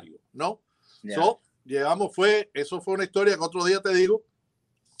contrario, ¿no? Yeah. Eso fue una historia que otro día te digo.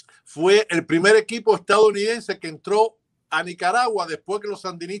 Fue el primer equipo estadounidense que entró a Nicaragua después que los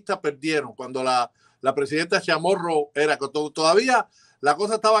sandinistas perdieron, cuando la presidenta Chamorro era, todavía la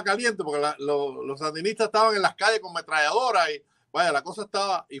cosa estaba caliente, porque los sandinistas estaban en las calles con metralladoras y vaya, la cosa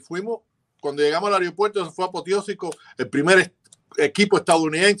estaba, y fuimos, cuando llegamos al aeropuerto, eso fue apoteósico, el primer equipo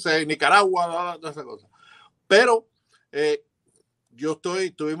estadounidense en Nicaragua, toda esa cosa. Pero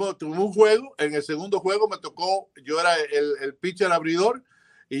tuvimos un juego, en el segundo juego me tocó, yo era el pitcher abridor,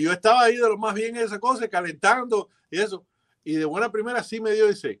 y yo estaba ahí de lo más bien en esa cosa, calentando y eso, y de buena primera sí me dio,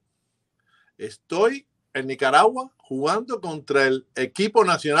 dice, estoy en Nicaragua jugando contra el equipo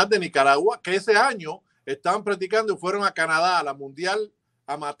nacional de Nicaragua, que ese año estaban practicando y fueron a Canadá, a la mundial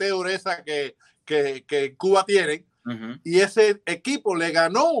amateur esa que Cuba tiene, y ese equipo le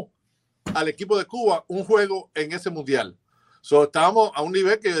ganó al equipo de Cuba un juego en ese mundial. Estábamos a un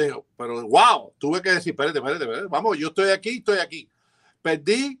nivel que yo dije, pero wow, tuve que decir, espérate, vamos, yo estoy aquí.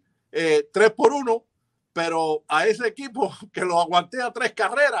 Perdí 3-1, pero a ese equipo que lo aguanté a 3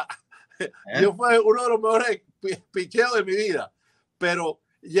 carreras, yo fue uno de los mejores picheos de mi vida. Pero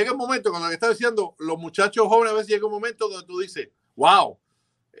llega un momento, cuando le estaba diciendo, los muchachos jóvenes, a veces llega un momento donde tú dices, wow,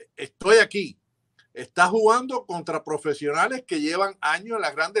 estoy aquí. Estás jugando contra profesionales que llevan años en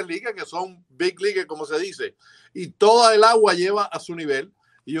las grandes ligas, que son big leagues, como se dice, y toda el agua lleva a su nivel.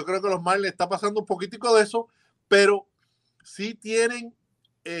 Y yo creo que los Marlins está pasando un poquitico de eso, pero sí tienen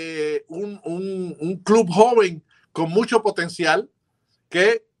un club joven con mucho potencial,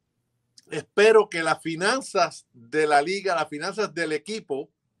 que espero que las finanzas de la liga, las finanzas del equipo,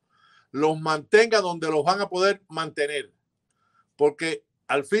 los mantenga donde los van a poder mantener. Porque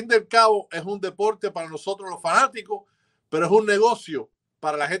al fin del cabo es un deporte para nosotros los fanáticos, pero es un negocio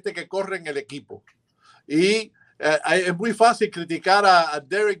para la gente que corre en el equipo. Y es muy fácil criticar a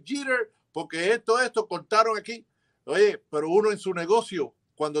Derek Jeter porque esto cortaron aquí. Oye, pero uno en su negocio,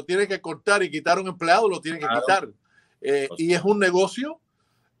 cuando tiene que cortar y quitar a un empleado, lo tiene que quitar. Y es un negocio.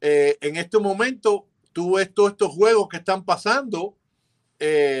 En este momento, tú ves todos estos juegos que están pasando,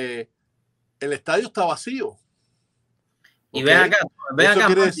 el estadio está vacío. Y ven acá, eso quiere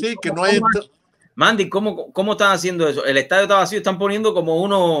Mandy, decir que no hay... Mandy, ¿cómo están haciendo eso? El estadio está vacío, están poniendo como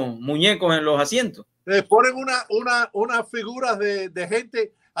unos muñecos en los asientos. Ponen unas figuras de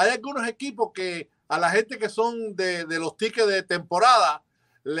gente. Hay algunos equipos que a la gente que son de los tickets de temporada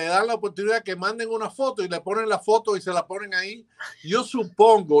le dan la oportunidad que manden una foto y le ponen la foto y se la ponen ahí. Yo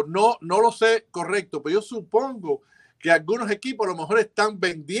supongo, no lo sé correcto, pero yo supongo que algunos equipos a lo mejor están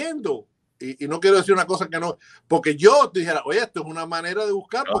vendiendo. Y no quiero decir una cosa que no, porque yo dijera, oye, esto es una manera de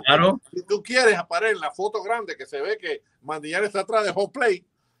buscar. Claro. Si tú quieres aparecer en la foto grande que se ve que Mandillán está atrás de home plate,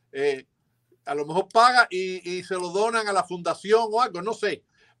 a lo mejor paga y se lo donan a la fundación o algo, no sé.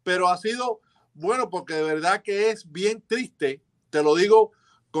 Pero ha sido bueno porque de verdad que es bien triste. Te lo digo,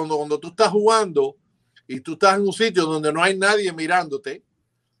 cuando tú estás jugando y tú estás en un sitio donde no hay nadie mirándote,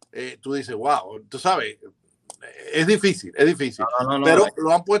 tú dices, wow, tú sabes, es difícil, es difícil. No, pero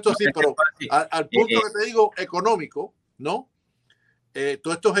lo han puesto así, es pero al punto que te digo, económico, ¿no?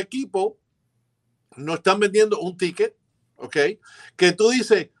 Todos estos equipos no están vendiendo un ticket, ¿ok? Que tú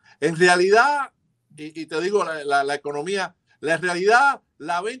dices, en realidad, y te digo, la economía, la realidad,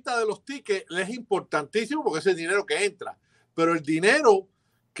 la venta de los tickets es importantísimo porque es el dinero que entra, pero el dinero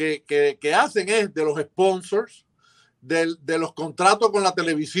que hacen es de los sponsors, de los contratos con la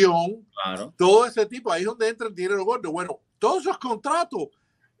televisión, claro, todo ese tipo, ahí es donde entra el dinero gordo. Bueno, todos esos contratos,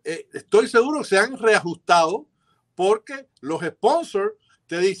 estoy seguro que se han reajustado porque los sponsors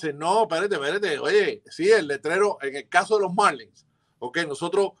te dicen, no, espérate, oye, sí, el letrero, en el caso de los Marlins, ok,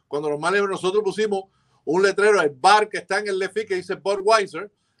 nosotros, cuando los Marlins, nosotros pusimos un letrero, el bar que está en el left field que dice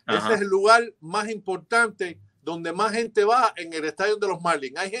Budweiser, ese es el lugar más importante donde más gente va en el estadio de los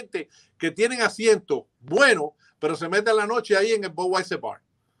Marlins. Hay gente que tienen asientos buenos, pero se mete en la noche ahí en el Budweiser Bar,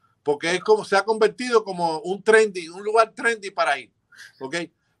 porque es como, se ha convertido como un lugar trendy para ir, ok,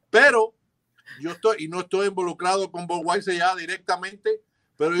 pero yo no estoy involucrado con Budweiser ya directamente,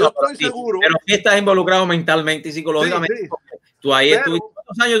 pero yo estoy seguro. Pero sí estás involucrado mentalmente y psicológicamente. Sí, sí. Tú ahí estuviste,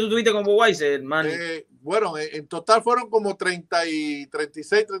 ¿cuántos años tú tuviste con Budweiser, hermano? Bueno, en total fueron como 36,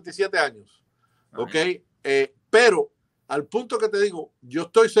 37 años. Ok, pero al punto que te digo, yo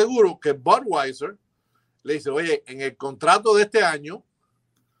estoy seguro que Budweiser le dice, oye, en el contrato de este año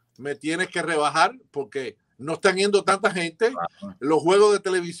me tienes que rebajar porque no están yendo tanta gente. Los juegos de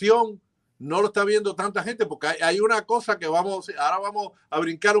televisión no lo está viendo tanta gente porque hay una cosa que ahora vamos a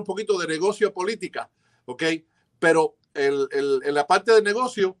brincar un poquito de negocio a política, ¿ok? Pero en la parte de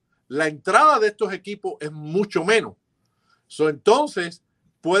negocio, la entrada de estos equipos es mucho menos. Entonces,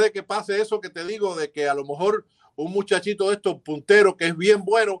 puede que pase eso que te digo de que a lo mejor un muchachito de estos punteros que es bien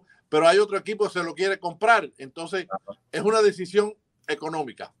bueno, pero hay otro equipo que se lo quiere comprar. Entonces, es una decisión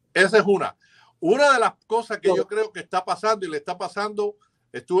económica. Esa es una. Una de las cosas que yo creo que está pasando y le está pasando,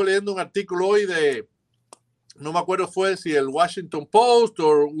 estuve leyendo un artículo hoy de, no me acuerdo fue si el Washington Post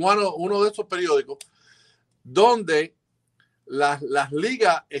o uno de esos periódicos, donde las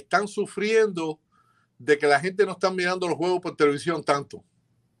ligas están sufriendo de que la gente no está mirando los juegos por televisión tanto.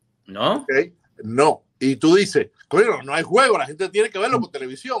 ¿No? ¿Okay? No. Y tú dices, bueno, no hay juego, la gente tiene que verlo por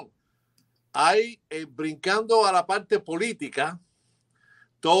televisión. Hay, brincando a la parte política,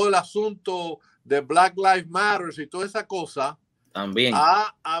 todo el asunto de Black Lives Matter y toda esa cosa, también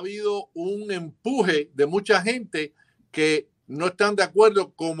ha habido un empuje de mucha gente que no están de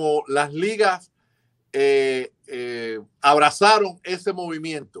acuerdo como las ligas abrazaron ese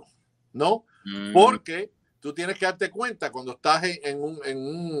movimiento, ¿no? Porque tú tienes que darte cuenta cuando estás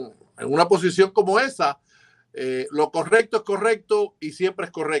en una posición como esa, lo correcto es correcto y siempre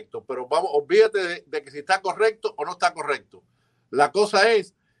es correcto, pero olvídate de que si está correcto o no está correcto. La cosa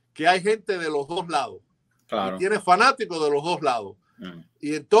es que hay gente de los dos lados. Claro. Y tiene fanáticos de los dos lados.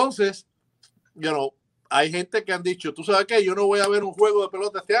 Y entonces, hay gente que han dicho, tú sabes qué, yo no voy a ver un juego de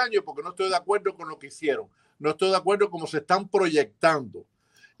pelota este año porque no estoy de acuerdo con lo que hicieron. No estoy de acuerdo con cómo se están proyectando.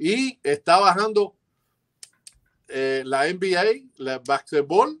 Y está bajando la NBA, el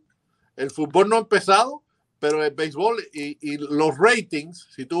básquetbol, el fútbol no ha empezado, pero el béisbol y los ratings,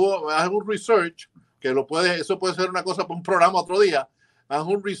 si tú haces un research, que eso puede ser una cosa para un programa otro día, haz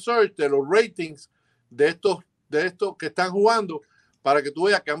un research de los ratings de estos que están jugando para que tú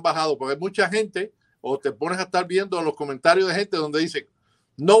veas que han bajado, porque hay mucha gente, o te pones a estar viendo los comentarios de gente donde dice,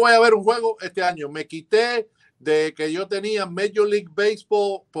 no voy a ver un juego este año, me quité de que yo tenía Major League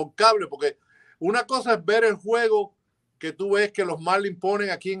Baseball por cable, porque una cosa es ver el juego que tú ves que los Marlins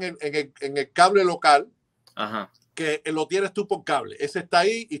ponen aquí en el cable local, ajá, que lo tienes tú por cable, ese está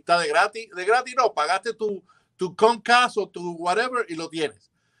ahí y está de gratis no, pagaste tu Comcast o tu whatever y lo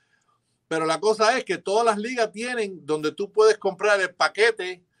tienes. Pero la cosa es que todas las ligas tienen donde tú puedes comprar el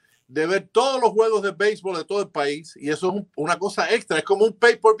paquete de ver todos los juegos de béisbol de todo el país, y eso es una cosa extra, es como un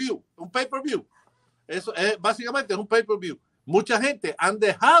pay-per-view. Eso es básicamente un pay-per-view. Mucha gente han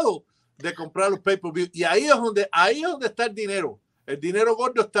dejado de comprar los pay-per-view y ahí es donde está el dinero. El dinero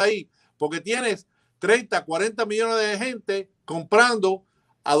gordo está ahí, porque tienes 30, 40 millones de gente comprando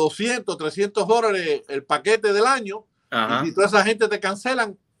a $200, $300 el paquete del año. Ajá. Y si toda esa gente te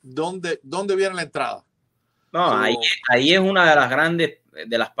cancelan, ¿dónde viene la entrada? No, ahí es una de las grandes,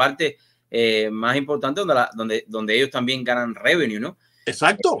 de las partes más importantes donde ellos también ganan revenue, ¿no?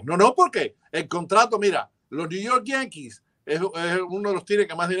 Exacto. No, porque el contrato, mira, los New York Yankees es uno de los Tigres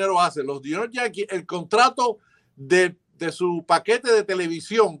que más dinero hace. Los New York Yankees, el contrato de su paquete de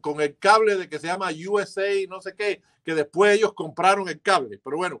televisión con el cable de que se llama USA, no sé qué, que después ellos compraron el cable.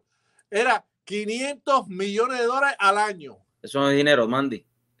 Pero bueno, era $500 millones al año. Eso no es dinero, Mandy.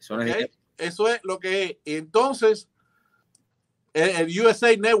 Eso no es dinero. Eso es lo que es. Entonces, el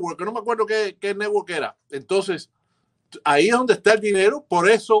USA Network, que no me acuerdo qué network era. Entonces, ahí es donde está el dinero. Por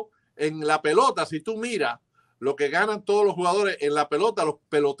eso, en la pelota, si tú miras lo que ganan todos los jugadores en la pelota, los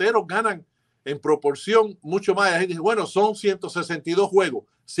peloteros ganan en proporción mucho más. La gente dice, bueno, son 162 juegos.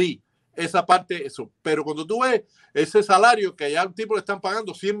 Sí, esa parte, eso. Pero cuando tú ves ese salario que ya un tipo le están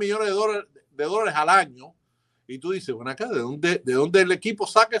pagando $100 millones de dólares al año, y tú dices, bueno, acá, ¿de dónde el equipo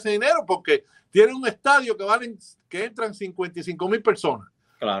saca ese dinero? Porque tiene un estadio que entran 55,000 personas.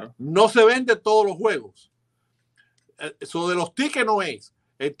 Claro. No se vende todos los juegos. Eso de los tickets no es.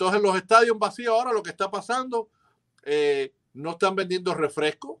 Entonces, los estadios vacíos ahora lo que está pasando, no están vendiendo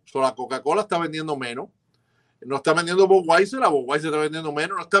refrescos. La Coca-Cola está vendiendo menos. No está vendiendo Budweiser, la Budweiser está vendiendo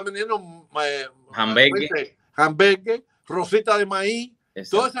menos. No están vendiendo hamburgues, rosita de maíz.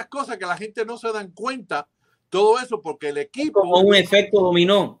 Exacto. Todas esas cosas que la gente no se dan cuenta. Todo eso porque el equipo... Como un efecto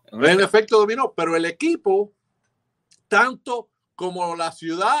dominó. Es un efecto dominó, pero el equipo, tanto como la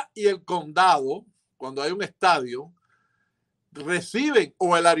ciudad y el condado, cuando hay un estadio, reciben,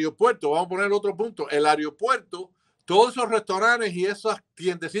 o el aeropuerto, vamos a poner otro punto, el aeropuerto, todos esos restaurantes y esas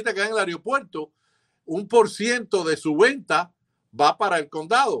tiendecitas que hay en el aeropuerto, 1% de su venta va para el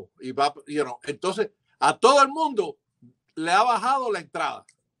condado. Y va, entonces, a todo el mundo le ha bajado la entrada.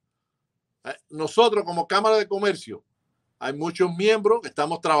 Nosotros como Cámara de Comercio, hay muchos miembros que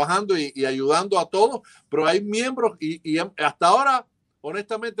estamos trabajando y ayudando a todos, pero hay miembros y hasta ahora,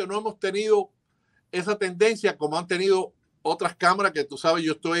 honestamente, no hemos tenido esa tendencia como han tenido otras cámaras, que tú sabes,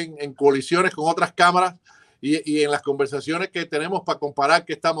 yo estoy en coaliciones con otras cámaras y en las conversaciones que tenemos para comparar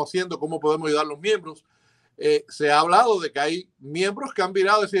qué estamos haciendo, cómo podemos ayudar a los miembros, se ha hablado de que hay miembros que han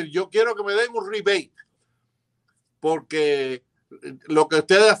virado a decir, yo quiero que me den un rebate, porque lo que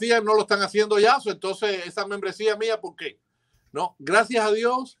ustedes hacían no lo están haciendo ya, entonces esa membresía mía, ¿por qué? No, gracias a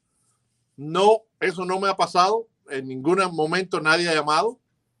Dios, no, eso no me ha pasado, en ningún momento nadie ha llamado.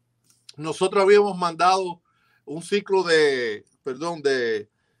 Nosotros habíamos mandado un ciclo de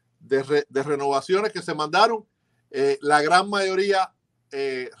renovaciones que se mandaron, la gran mayoría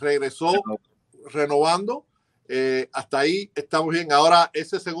regresó renovando, hasta ahí estamos bien. Ahora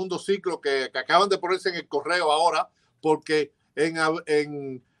ese segundo ciclo que acaban de ponerse en el correo ahora, porque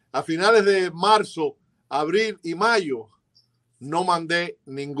a finales de marzo, abril y mayo no mandé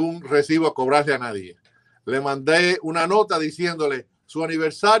ningún recibo a cobrarle a nadie. Le mandé una nota diciéndole su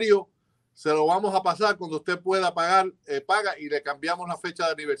aniversario se lo vamos a pasar cuando usted pueda pagar, paga, y le cambiamos la fecha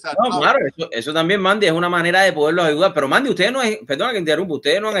de aniversario. No, claro, eso también, Mandy, es una manera de poderlos ayudar. Pero Mandy, ustedes no es, perdona que interrumpa,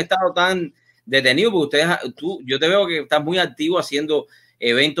 ustedes no han estado tan detenidos, porque yo te veo que estás muy activo haciendo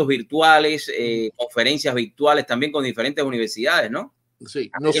eventos virtuales, conferencias virtuales también con diferentes universidades, ¿no?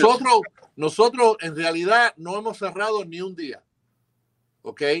 Sí, nosotros en realidad no hemos cerrado ni un día.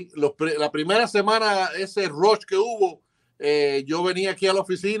 ¿Ok? La primera semana, ese rush que hubo, yo venía aquí a la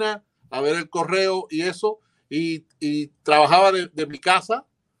oficina a ver el correo y eso, y trabajaba de mi casa,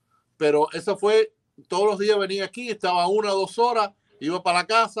 pero eso fue, todos los días venía aquí, estaba 1 o 2 horas, iba para la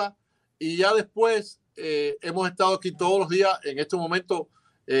casa, y ya después hemos estado aquí todos los días. En este momento,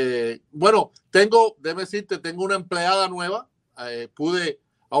 bueno, déjame decirte, tengo una empleada nueva, pude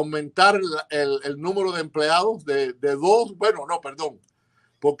aumentar el número de empleados de 2, bueno, no, perdón,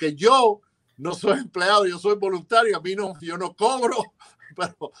 porque yo no soy empleado, yo soy voluntario, yo no cobro,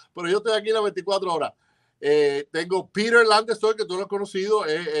 pero yo estoy aquí las 24 horas. Tengo Peter Landestoy, que tú lo has conocido,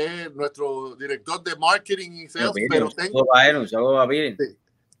 es nuestro director de marketing y sales,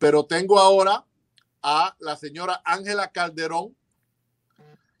 pero tengo ahora a la señora Ángela Calderón,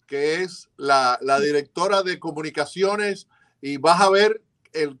 que es la directora de comunicaciones, y vas a ver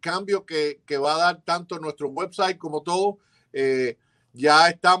el cambio que va a dar tanto nuestro website como todo. Ya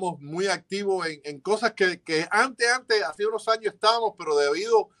estamos muy activos en cosas que antes, hace unos años estábamos, pero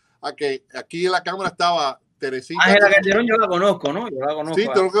debido a que aquí en la cámara estaba Teresita. Ángela Calderón, yo la conozco, ¿no? Yo la conozco. Sí,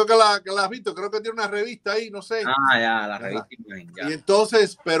 creo que la has visto, creo que tiene una revista ahí, no sé. Ya, la revista. Ya. Y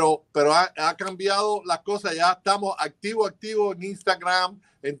entonces, pero ha cambiado las cosas, ya estamos activos en Instagram,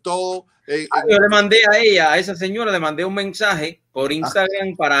 en todo. Yo le mandé a ella, a esa señora, le mandé un mensaje por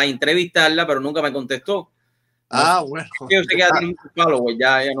Instagram para entrevistarla, pero nunca me contestó. Bueno. Yo sé que ella tiene muchos followers,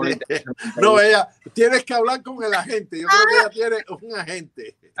 ya no le interesa. No, ella, tienes que hablar con el agente. Yo creo que ella tiene un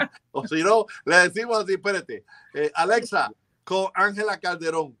agente. O si no, le decimos así, espérate, Alexa, con Ángela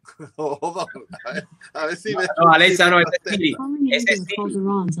Calderón. A ver si no, Alexa no, ese es Siri.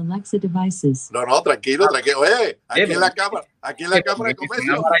 No, tranquilo. Oye, aquí en la cámara de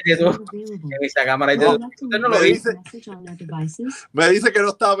comercio. En esa cámara hay de todo. Usted no lo dice. Me dice que no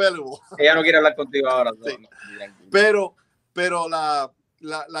está available. Ella no quiere hablar contigo ahora. Sí. Pero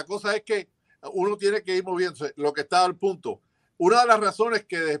la cosa es que uno tiene que ir moviéndose. Lo que está al punto. Una de las razones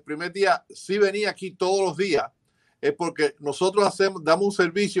que desde el primer día sí venía aquí todos los días es porque nosotros damos un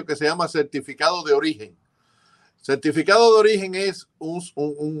servicio que se llama certificado de origen. Certificado de origen es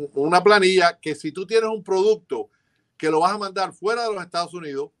una planilla que si tú tienes un producto que lo vas a mandar fuera de los Estados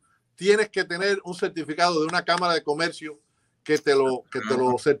Unidos, tienes que tener un certificado de una cámara de comercio que te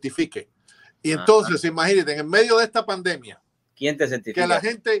lo certifique. Y entonces, imagínate, en medio de esta pandemia, ¿quién te certifica? Que la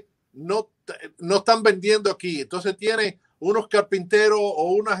gente no están vendiendo aquí. Entonces tiene unos carpinteros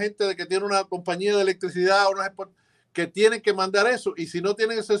o una gente que tiene una compañía de electricidad que tienen que mandar eso, y si no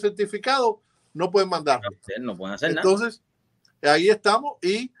tienen ese certificado no pueden mandarlo. No pueden hacer nada. Entonces ahí estamos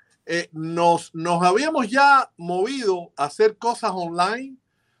y nos habíamos ya movido a hacer cosas online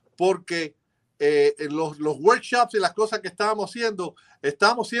porque los workshops y las cosas que estábamos haciendo,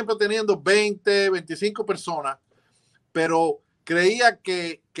 estábamos siempre teniendo 20, 25 personas, pero creía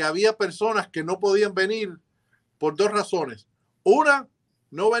que había personas que no podían venir por dos razones. Una,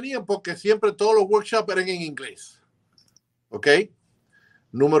 no venían porque siempre todos los workshops eran en inglés. ¿Ok?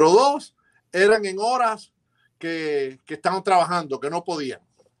 Número dos, eran en horas que estaban trabajando, que no podían.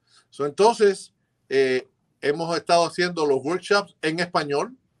 Entonces, hemos estado haciendo los workshops en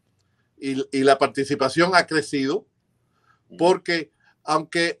español y la participación ha crecido porque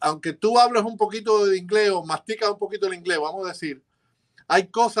aunque tú hables un poquito de inglés o masticas un poquito el inglés, vamos a decir, hay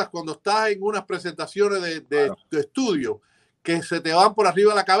cosas cuando estás en unas presentaciones de estudio que se te van por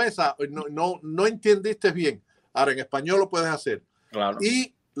arriba de la cabeza, no entendiste bien. Ahora en español lo puedes hacer. Claro.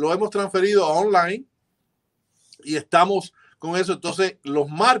 Y lo hemos transferido a online y estamos con eso. Entonces los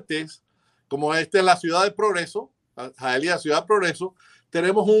martes, como esta es la Ciudad del Progreso, Jaelía, Ciudad del Progreso,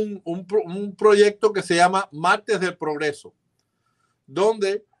 tenemos un proyecto que se llama Martes del Progreso,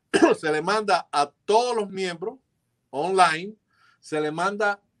 donde se le manda a todos los miembros online, se le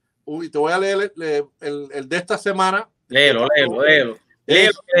manda, te voy a leer el de esta semana. Léelo.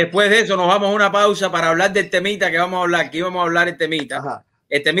 Después de eso nos vamos a una pausa para hablar del temita que vamos a hablar. Aquí vamos a hablar el temita. Ajá.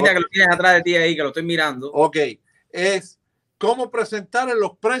 El temita que lo tienes atrás de ti ahí, que lo estoy mirando. Ok. Es cómo presentar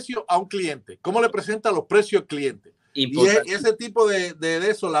los precios a un cliente. Cómo le presenta los precios al cliente. Importante. Y ese tipo de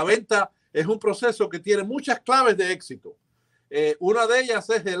eso, la venta es un proceso que tiene muchas claves de éxito. Una de ellas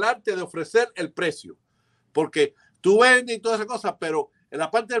es el arte de ofrecer el precio. Porque tú vendes y todas esas cosas, pero en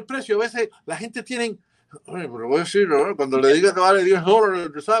la parte del precio a veces la gente tiene... Pero voy a decir, ¿no? Cuando le diga que vale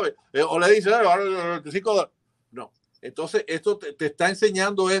 $10, ¿sabes? O le dice, vale $25. No. Entonces, esto te está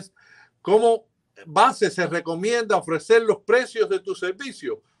enseñando es cómo base se recomienda ofrecer los precios de tu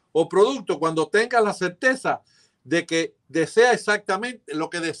servicio o producto cuando tengas la certeza de que desea exactamente lo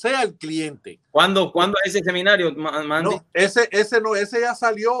que desea el cliente. ¿Cuándo es ese seminario, Mandy? No, ese ya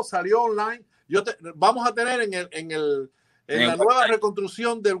salió online. Vamos a tener en la nueva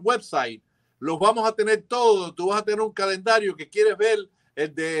reconstrucción del website. Los vamos a tener todos. Tú vas a tener un calendario que quieres ver,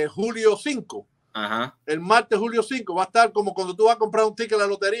 el de julio 5. Ajá. El martes julio 5 va a estar como cuando tú vas a comprar un ticket a la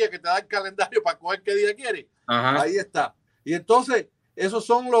lotería que te da el calendario para coger qué día quieres. Ajá. Ahí está. Y entonces, esos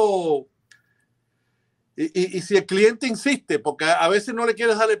son los... Y si el cliente insiste, porque a veces no le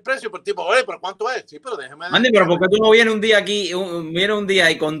quieres dar el precio, pero tipo, oye, ¿pero cuánto es? Sí, pero déjeme... Mandy, pero ¿por qué tú no vienes un día aquí, vienes un día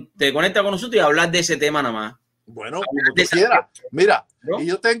y te conectas con nosotros y hablar de ese tema nada más? Bueno, como tú quieras. Mira, ¿no? Y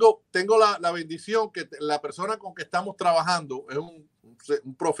yo tengo la bendición que la persona con que estamos trabajando es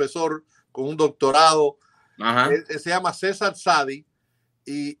un profesor con un doctorado. Ajá. Él se llama César Sadi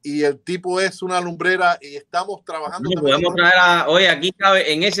y el tipo es una lumbrera y estamos trabajando. No, podemos traer oye, aquí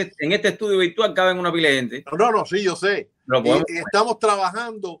cabe, en este estudio virtual caben una pila de gente. No, sí, yo sé. Y estamos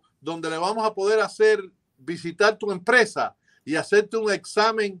trabajando donde le vamos a poder visitar tu empresa y hacerte un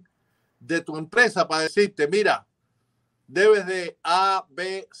examen de tu empresa para decirte, mira, debes de A,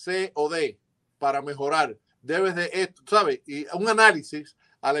 B, C o D para mejorar. Debes de esto, ¿sabes? Y un análisis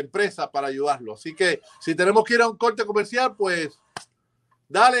a la empresa para ayudarlo. Así que si tenemos que ir a un corte comercial, pues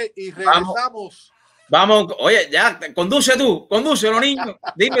dale y regresamos. Vamos, oye, ya, conduce los niños.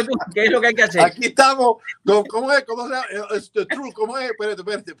 Dime tú, ¿qué es lo que hay que hacer? Aquí estamos. ¿Cómo es? ¿Cómo se llama? ¿Cómo es?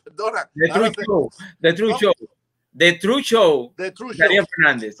 Espérate, perdona. The True Show. Dariel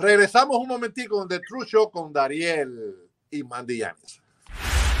Fernandez. Regresamos un momentico con The True Show con Dariel y Mandy Yanes.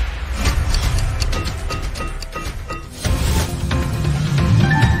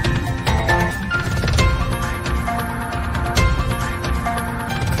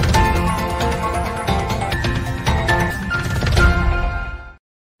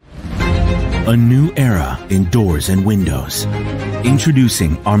 A new era in doors and windows.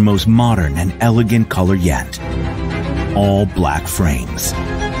 Introducing our most modern and elegant color yet. All black frames.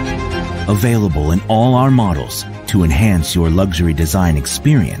 Available in all our models to enhance your luxury design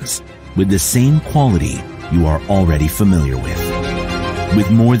experience with the same quality you are already familiar with. With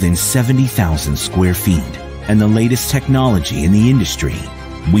more than 70,000 square feet and the latest technology in the industry,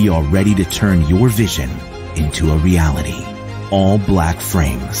 we are ready to turn your vision into a reality. All black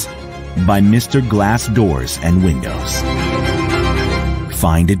frames by Mr. Glass Doors and Windows.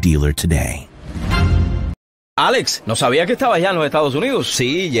 Find a dealer today. Alex, no sabía que estabas ya en los Estados Unidos.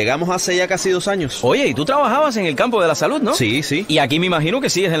 Sí, llegamos hace ya casi 2 años. Oye, y tú trabajabas en el campo de la salud, ¿no? Sí, sí. Y aquí me imagino que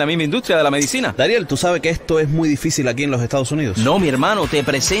sigues en la misma industria de la medicina. Dariel, ¿tú sabes que esto es muy difícil aquí en los Estados Unidos? No, mi hermano, te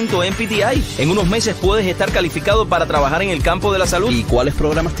presento MPTI. En unos meses puedes estar calificado para trabajar en el campo de la salud. ¿Y cuáles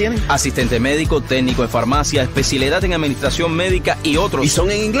programas tienen? Asistente médico, técnico en farmacia, especialidad en administración médica y otros. ¿Y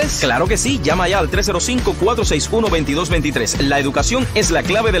son en inglés? Claro que sí. Llama ya al 305-461-2223. La educación es la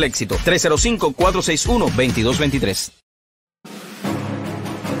clave del éxito. 305-461-2223.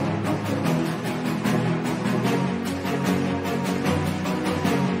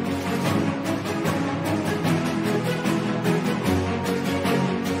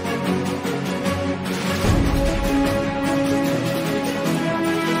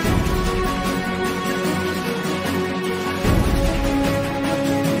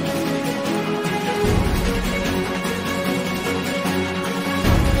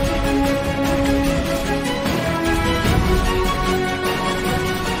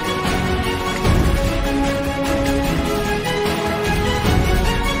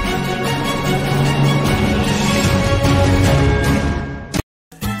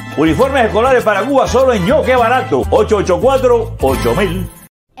 Uniformes escolares para Cuba solo en Yo, qué barato. 884-8000.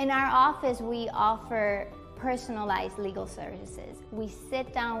 In our office, we offer personalized legal services. We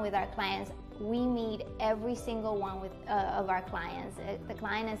sit down with our clients. We meet every single one of our clients. The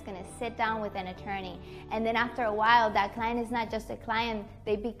client is going to sit down with an attorney. And then after a while, that client is not just a client,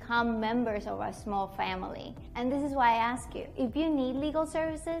 they become members of our small family. And this is why I ask you, if you need legal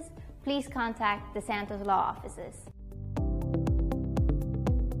services, please contact the Santos Law offices.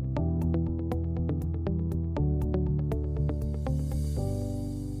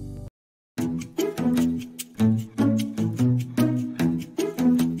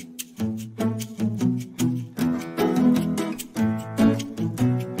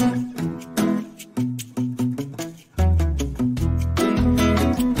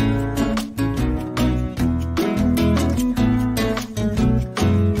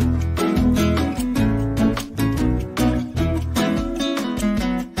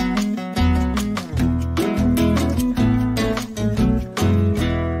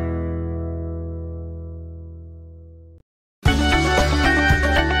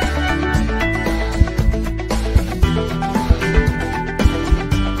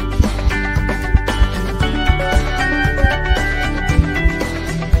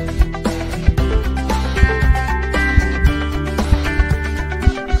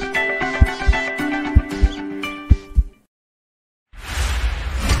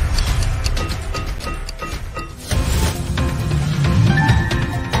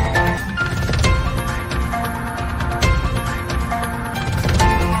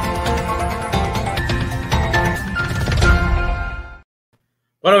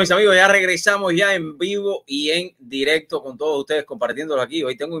 Bueno, mis amigos, ya regresamos ya en vivo y en directo con todos ustedes, compartiéndolo aquí.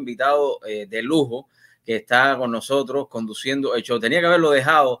 Hoy tengo un invitado de lujo que está con nosotros conduciendo el show. Tenía que haberlo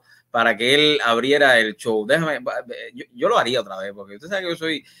dejado para que él abriera el show. Déjame, yo lo haría otra vez, porque usted sabe que yo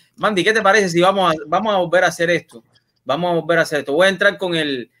soy... Mandy, ¿qué te parece si vamos a volver a hacer esto? Vamos a volver a hacer esto. Voy a entrar con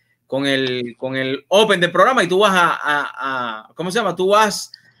el open del programa y tú vas a ¿cómo se llama? Tú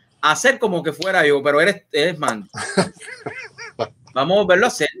vas a hacer como que fuera yo, pero eres Mandy. Vamos a volverlo a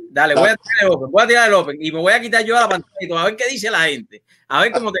hacer. Dale, voy a tirar el open y me voy a quitar yo a la pantalla a ver qué dice la gente. A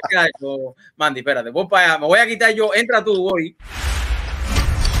ver cómo te queda eso, Mandy. Espérate, voy para allá. Me voy a quitar yo. Entra tú, voy.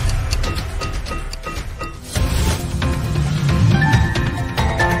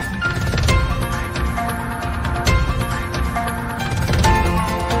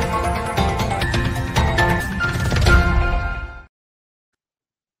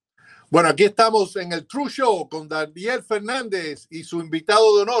 Bueno, aquí estamos en el True Show con Dariel Fernandez y su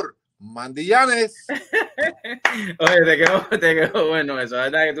invitado de honor, Mandy Llanes. Oye, te quedó bueno eso, la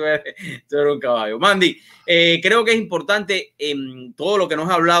verdad que tú eres un caballo. Mandy, creo que es importante todo lo que nos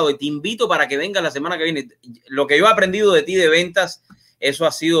has hablado y te invito para que vengas la semana que viene. Lo que yo he aprendido de ti de ventas, eso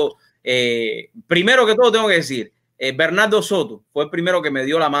ha sido, primero que todo tengo que decir, Bernardo Soto fue el primero que me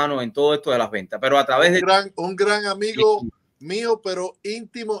dio la mano en todo esto de las ventas, pero a través de... Un gran amigo mío, pero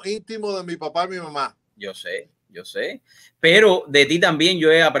íntimo de mi papá y mi mamá. Yo sé. Pero de ti también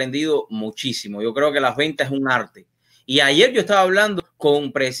yo he aprendido muchísimo. Yo creo que las ventas es un arte. Y ayer yo estaba hablando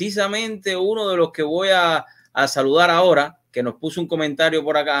con precisamente uno de los que voy a saludar ahora, que nos puso un comentario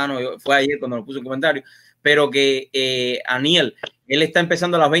por acá. No, fue ayer cuando nos puso un comentario, pero que Aniel, él está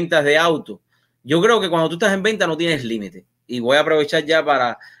empezando las ventas de auto. Yo creo que cuando tú estás en venta no tienes límite. Y voy a aprovechar ya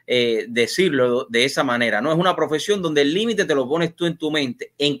para decirlo de esa manera. No es una profesión donde el límite te lo pones tú en tu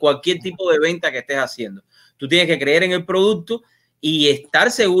mente, en cualquier tipo de venta que estés haciendo. Tú tienes que creer en el producto y estar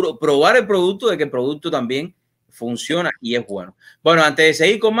seguro, probar el producto de que el producto también funciona y es bueno. Bueno, antes de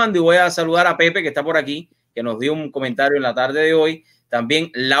seguir con Mandy, voy a saludar a Pepe, que está por aquí, que nos dio un comentario en la tarde de hoy.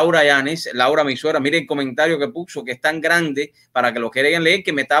 También Laura Yanes, Laura, mi suegra, mire el comentario que puso, que es tan grande para que lo quieran leer,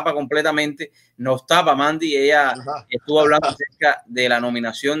 que me tapa completamente. Nos tapa, Mandy. Ella estuvo hablando acerca de la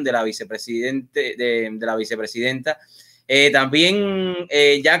nominación de la de la vicepresidenta. También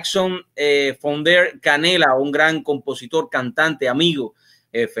Jackson Fonder Canela, un gran compositor, cantante, amigo.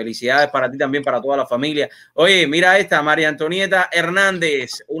 Felicidades para ti también, para toda la familia. Oye, mira esta, María Antonieta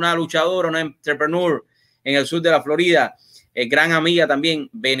Hernández, una luchadora, una entrepreneur en el sur de la Florida. Gran amiga también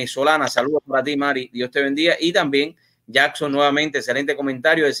venezolana. Saludos para ti, Mari. Dios te bendiga. Y también Jackson, nuevamente, excelente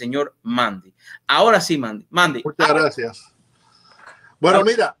comentario del señor Mandy. Ahora sí, Mandy. Muchas gracias. Bueno,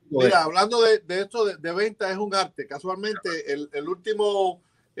 mira, hablando de esto de venta, es un arte. Casualmente, el último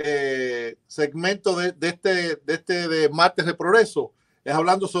segmento de este martes de progreso es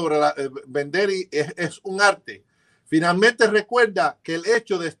hablando sobre vender y es un arte. Finalmente recuerda que el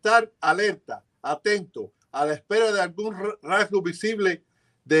hecho de estar alerta, atento, a la espera de algún rasgo visible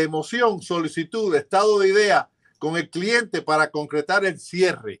de emoción, solicitud, estado de idea con el cliente para concretar el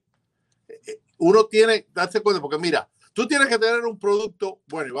cierre. Uno tiene que darse cuenta, porque mira, tú tienes que tener un producto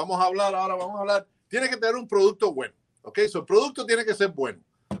bueno, y vamos a hablar, tienes que tener un producto bueno, ¿ok? El producto tiene que ser bueno,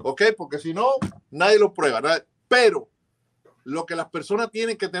 ¿ok? Porque si no, nadie lo prueba, pero lo que las personas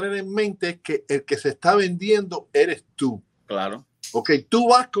tienen que tener en mente es que el que se está vendiendo eres tú. Claro. ¿Ok? Tú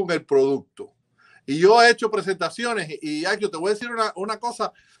vas con el producto. Y yo he hecho presentaciones y yo te voy a decir una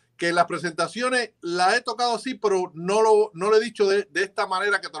cosa, que las presentaciones las he tocado así, pero no lo he dicho de esta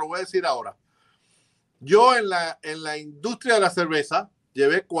manera que te lo voy a decir ahora. Yo en la industria de la cerveza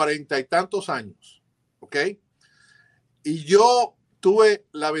llevé 40 y tantos años, ¿ok? Y yo tuve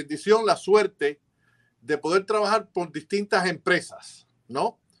la bendición, la suerte de poder trabajar por distintas empresas,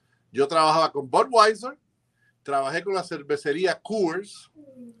 ¿no? Yo trabajaba con Budweiser, trabajé con la cervecería Coors,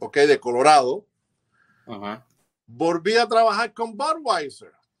 ¿ok? De Colorado. Volví a trabajar con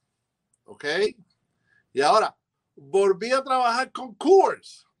Budweiser, ¿ok? Y ahora volví a trabajar con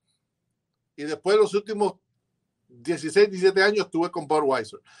Coors. Y después de los últimos 16, 17 años estuve con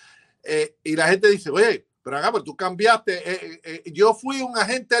Budweiser. Y la gente dice, oye, pero tú cambiaste. Yo fui un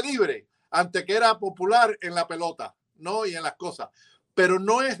agente libre antes que era popular en la pelota, ¿no? Y en las cosas. Pero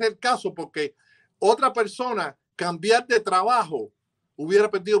no es el caso, porque otra persona cambiar de trabajo hubiera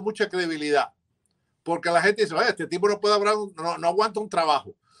perdido mucha credibilidad. Porque la gente dice, oye, este tipo no puede hablar, no aguanta un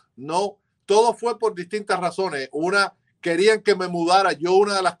trabajo. No, todo fue por distintas razones. Una, querían que me mudara. Yo,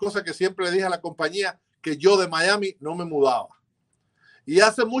 una de las cosas que siempre le dije a la compañía, que yo de Miami no me mudaba. Y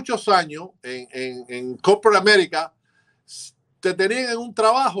hace muchos años, en Corporate America, te tenían en un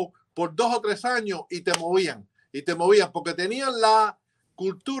trabajo por 2 o 3 años y te movían, porque tenían la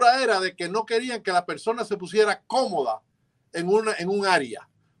cultura era de que no querían que la persona se pusiera cómoda en un área,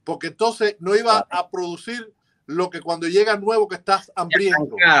 porque entonces no iba a producir lo que cuando llega nuevo que estás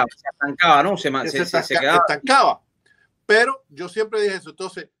hambriento. Se estancaba, ¿no? Se estancaba. Pero yo siempre dije eso.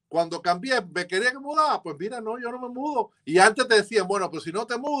 Entonces, cuando cambié, me quería que mudara. Pues mira, no, yo no me mudo. Y antes te decían, bueno, pues si no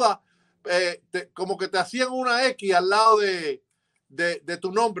te mudas, como que te hacían una X al lado de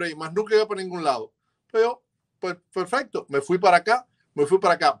tu nombre y más nunca iba para ningún lado. Pero, pues perfecto, me fui para acá.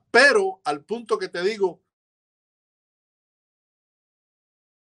 Pero al punto que te digo,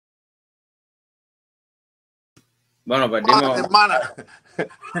 bueno, perdimos. Hermana.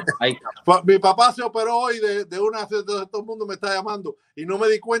 Mi papá se operó hoy de una. Todo el mundo me está llamando y no me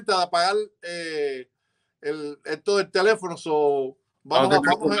di cuenta de apagar todo el teléfono. Vamos a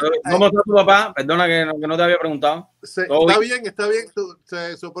tu papá. Perdona que no te había preguntado. Está bien.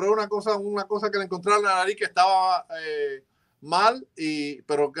 Se operó una cosa que le encontraron en la nariz que estaba mal,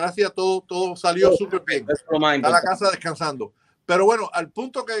 pero gracias a todo salió súper bien. Está en la casa descansando. Pero bueno, al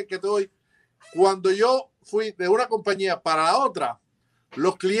punto que te doy, cuando yo fui de una compañía para la otra,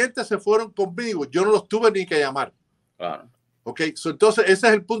 los clientes se fueron conmigo. Yo no los tuve ni que llamar. Claro. Ok, entonces ese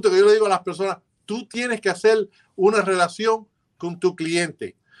es el punto que yo le digo a las personas. Tú tienes que hacer una relación con tu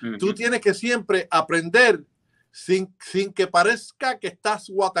cliente. Tú tienes que siempre aprender sin que parezca que estás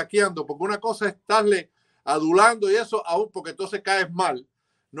guataqueando, porque una cosa es estarle adulando y eso aún porque entonces caes mal.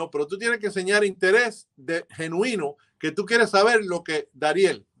 No, pero tú tienes que enseñar interés genuino, que tú quieres saber lo que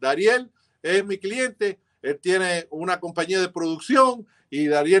Dariel es mi cliente, él tiene una compañía de producción y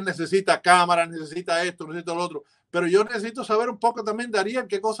Dariel necesita cámaras, necesita esto, necesita lo otro, pero yo necesito saber un poco también Dariel,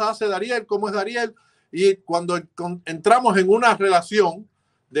 qué cosas hace Dariel, cómo es Dariel, y cuando entramos en una relación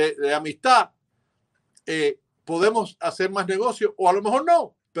de amistad, podemos hacer más negocio o a lo mejor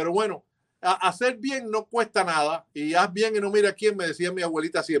no, pero bueno, hacer bien no cuesta nada y haz bien y no mira a quién, me decía mi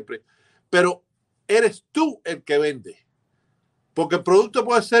abuelita siempre, pero eres tú el que vende, porque el producto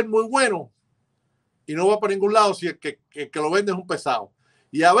puede ser muy bueno y no va para ningún lado si el que lo vende es un pesado.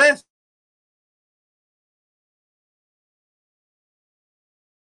 Y a veces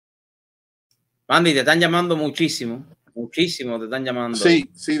Andy, te están llamando muchísimo, muchísimo te están llamando. Sí,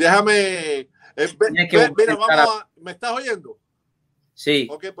 déjame. Mira, ¿me estás oyendo? Sí.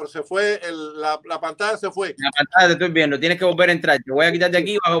 Ok, pero se fue, la pantalla se fue. La pantalla te estoy viendo, tienes que volver a entrar. Te voy a quitar de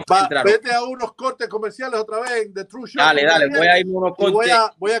aquí y vas a volver a entrar. Vete a unos cortes comerciales otra vez en The True Show. Dale, voy a ir a unos cortes.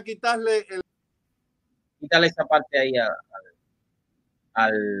 Voy a quitarle Quítale esa parte ahí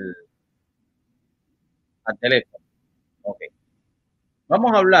al teléfono. Ok.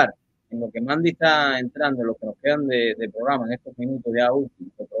 Vamos a hablar en lo que Mandy está entrando, en lo que nos quedan de programa, en estos minutos ya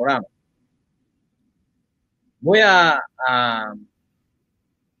últimos de programa. Voy a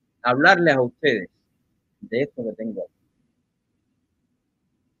hablarles a ustedes de esto que tengo aquí.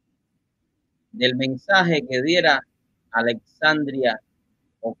 Del mensaje que diera Alexandria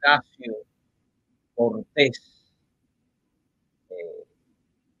Ocasio-Cortez,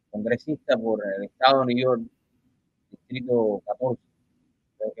 congresista por el estado de New York, distrito 14,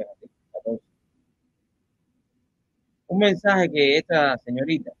 creo que es así, 14. Un mensaje que esta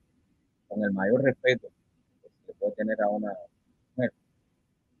señorita, con el mayor respeto que se puede tener a una mujer,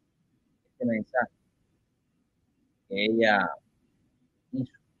 este mensaje que ella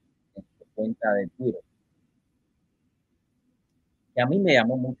hizo en su cuenta de Twitter, que a mí me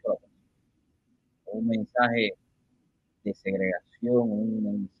llamó mucho la atención. Un mensaje de segregación, un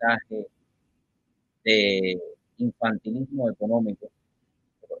mensaje de infantilismo económico,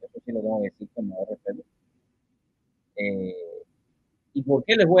 pero eso sí lo tengo que decir con mayor respeto. ¿Y por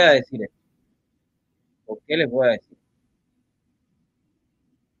qué les voy a decir esto? ¿Por qué les voy a decir?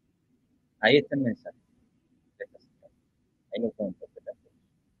 Ahí está el mensaje. Ahí lo pueden interpretar.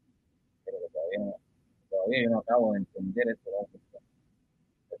 Pero todavía yo no acabo de entender esto.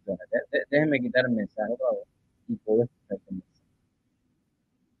 Déjenme quitar el mensaje otra vez y poder escuchar el mensaje.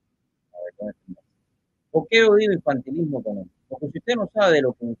 A ver, con este mensaje. ¿Por qué yo digo infantilismo económico? Porque si usted no sabe de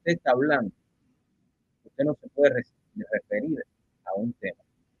lo que usted está hablando, usted no se puede referir a un tema.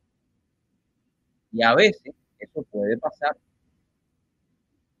 Y a veces eso puede pasar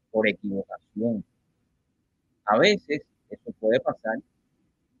por equivocación. A veces eso puede pasar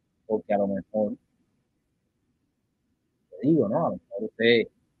porque a lo mejor, te digo, ¿no? A lo mejor usted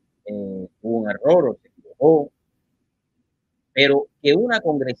tuvo un error o se equivocó. Pero que una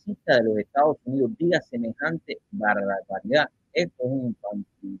congresista de los Estados Unidos diga semejante barbaridad, esto es un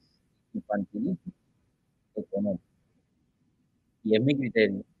infantilismo económico. Y es mi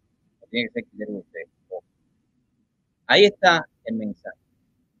criterio, no tiene que ser criterio de ustedes. Ahí está el mensaje.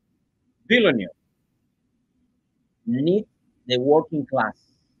 Billionaires need the working class.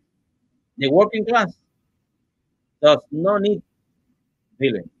 The working class does not need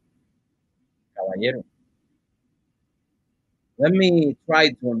billionaires. Caballero. Let me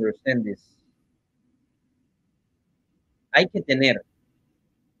try to understand this. Hay que tener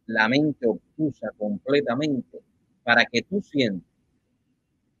la mente obtusa completamente para que tú sientas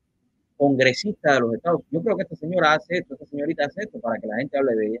congresista de los Estados Unidos. Yo creo que esta señora hace esto, esta señorita hace esto para que la gente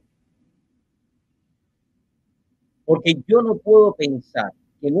hable de ella. Porque yo no puedo pensar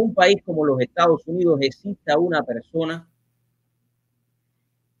que en un país como los Estados Unidos exista una persona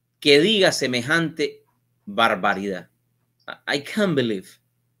que diga semejante barbaridad. I can't believe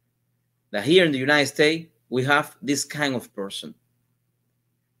that here in the United States we have this kind of person.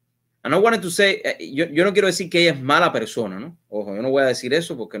 And I wanted to say, yo no quiero decir que ella es mala persona, ¿no? Ojo, yo no voy a decir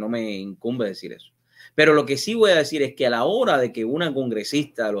eso porque no me incumbe decir eso. Pero lo que sí voy a decir es que a la hora de que una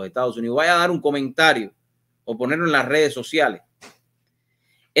congresista de los Estados Unidos vaya a dar un comentario o ponerlo en las redes sociales,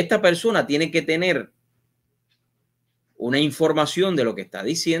 esta persona tiene que tener una información de lo que está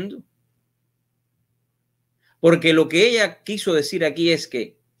diciendo. Porque lo que ella quiso decir aquí es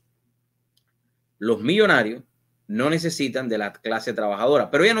que los millonarios no necesitan de la clase trabajadora.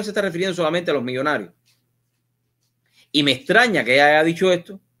 Pero ella no se está refiriendo solamente a los millonarios. Y me extraña que ella haya dicho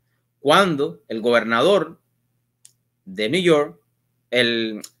esto cuando el gobernador de New York,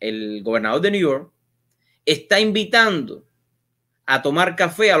 el gobernador de New York, está invitando a tomar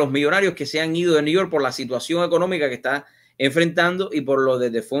café a los millonarios que se han ido de New York por la situación económica que está enfrentando y por lo de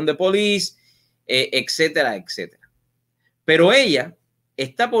defund the police, etcétera, etcétera. Pero ella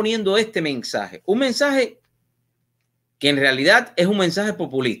está poniendo este mensaje, un mensaje que en realidad es un mensaje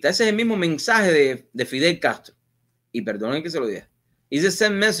populista. Ese es el mismo mensaje de Fidel Castro. Y perdonen que se lo diga. It's the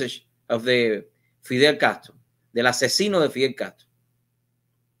same message of the Fidel Castro, del asesino de Fidel Castro.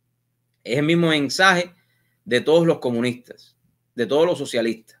 Es el mismo mensaje de todos los comunistas, de todos los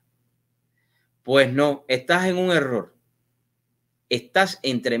socialistas. Pues no, estás en un error. Estás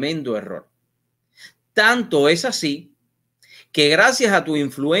en tremendo error. Tanto es así que gracias a tus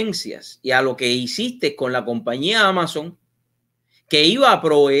influencias y a lo que hiciste con la compañía Amazon, que iba a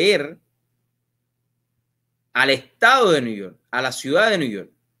proveer al estado de New York, a la ciudad de New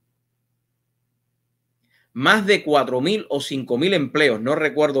York, más de 4,000 o 5,000 empleos, no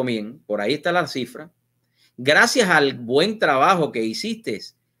recuerdo bien, por ahí está la cifra, gracias al buen trabajo que hiciste,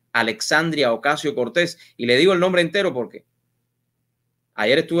 Alexandria Ocasio-Cortez, y le digo el nombre entero porque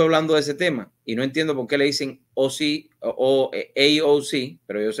ayer estuve hablando de ese tema y no entiendo por qué le dicen OC o AOC,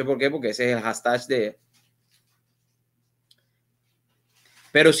 pero yo sé por qué, porque ese es el hashtag de...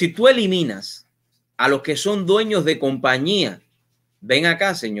 Pero si tú eliminas a los que son dueños de compañía, ven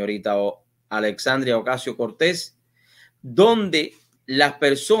acá, señorita Alexandria Ocasio-Cortez, donde las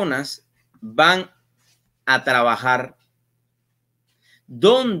personas van a trabajar,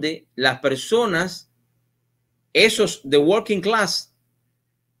 donde las personas, esos de working class,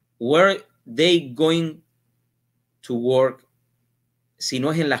 where they going to work, si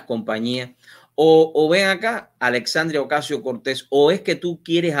no es en las compañías. O ven acá, Alexandria Ocasio-Cortez, o es que tú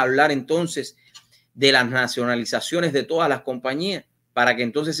quieres hablar entonces de las nacionalizaciones de todas las compañías para que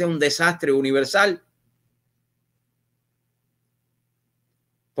entonces sea un desastre universal.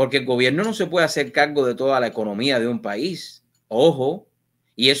 Porque el gobierno no se puede hacer cargo de toda la economía de un país. Ojo,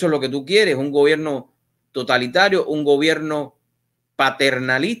 y eso es lo que tú quieres, un gobierno totalitario, un gobierno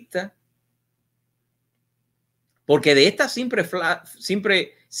paternalista. Porque de esta simple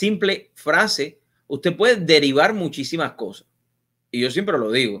frase usted puede derivar muchísimas cosas. Y yo siempre lo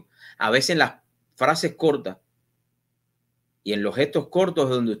digo, a veces en las frases cortas y en los gestos cortos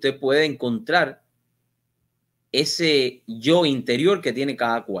donde usted puede encontrar ese yo interior que tiene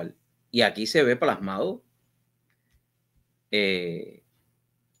cada cual. Y aquí se ve plasmado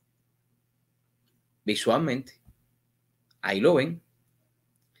visualmente. Ahí lo ven.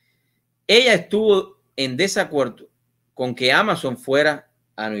 Ella estuvo en desacuerdo con que Amazon fuera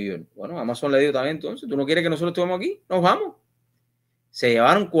a New York. Bueno, Amazon le dijo también, entonces, ¿tú no quieres que nosotros estemos aquí? Nos vamos. Se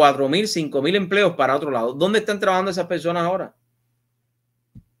llevaron 4,000, 5,000 empleos para otro lado. ¿Dónde están trabajando esas personas ahora?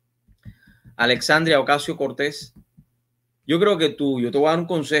 Alexandria Ocasio-Cortez, yo creo que yo te voy a dar un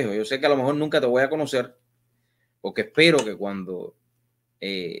consejo. Yo sé que a lo mejor nunca te voy a conocer, porque espero que cuando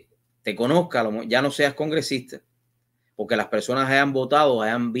te conozca ya no seas congresista, porque las personas hayan votado,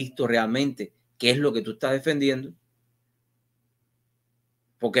 hayan visto realmente qué es lo que tú estás defendiendo.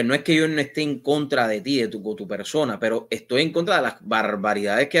 Porque no es que yo no esté en contra de ti, de tu persona, pero estoy en contra de las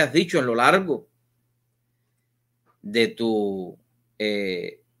barbaridades que has dicho en lo largo de tu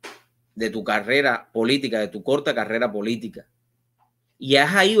carrera política, de tu corta carrera política. Y es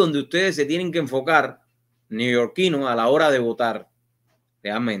ahí donde ustedes se tienen que enfocar, neoyorquinos, a la hora de votar,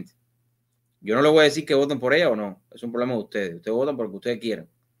 realmente. Yo no les voy a decir que voten por ella o no, es un problema de ustedes. Ustedes votan porque ustedes quieran.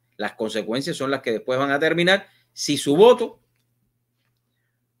 Las consecuencias son las que después van a terminar si su voto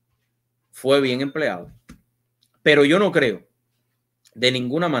fue bien empleado. Pero yo no creo, de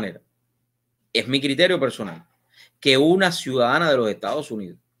ninguna manera, es mi criterio personal, que una ciudadana de los Estados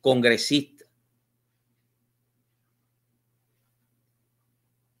Unidos, congresista,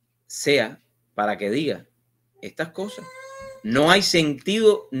 sea para que diga estas cosas. No hay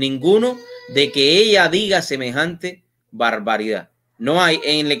sentido ninguno de que ella diga semejante barbaridad. No hay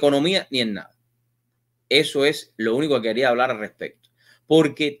en la economía ni en nada. Eso es lo único que quería hablar al respecto.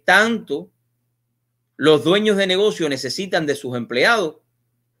 Porque tanto los dueños de negocio necesitan de sus empleados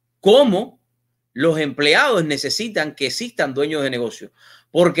como los empleados necesitan que existan dueños de negocio.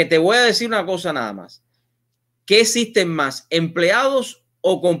 Porque te voy a decir una cosa nada más. ¿Qué existen más? ¿Empleados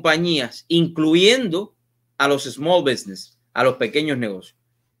o compañías? Incluyendo a los small business, a los pequeños negocios.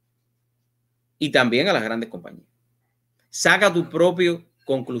 Y también a las grandes compañías. Saca tu propia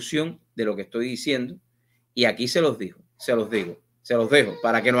conclusión de lo que estoy diciendo. Y aquí se los dejo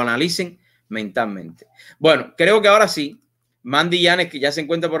para que lo analicen mentalmente. Bueno, creo que ahora sí. Mandy Llanes, que ya se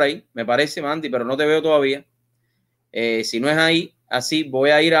encuentra por ahí, me parece, Mandy, pero no te veo todavía. Si no es ahí, así voy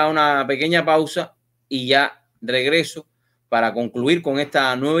a ir a una pequeña pausa y ya regreso para concluir con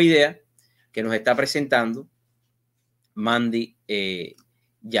esta nueva idea que nos está presentando Mandy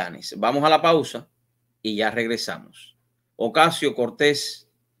Llanes. Vamos a la pausa y ya regresamos. Ocasio Cortés,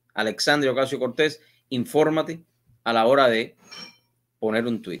 Alexandria Ocasio Cortés, infórmate a la hora de poner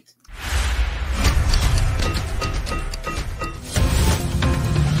un tweet.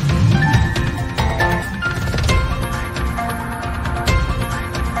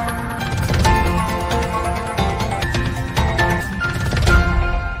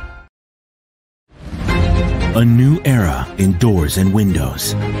 A new era in doors and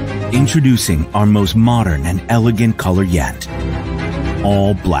windows. Introducing our most modern and elegant color yet.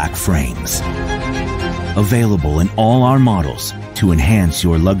 All black frames. Available in all our models to enhance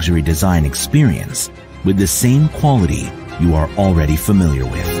your luxury design experience with the same quality you are already familiar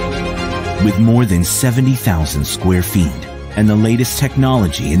with. With more than 70,000 square feet and the latest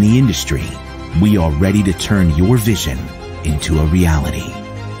technology in the industry, we are ready to turn your vision into a reality.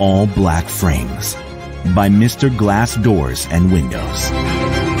 All black frames. By Mr. Glass Doors and Windows.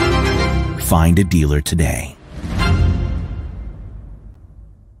 Find a dealer today.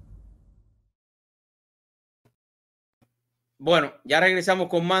 Bueno, ya regresamos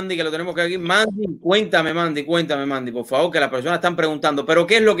con Mandy, que lo tenemos que aquí. Mandy, cuéntame, Mandy, por favor, que las personas están preguntando, pero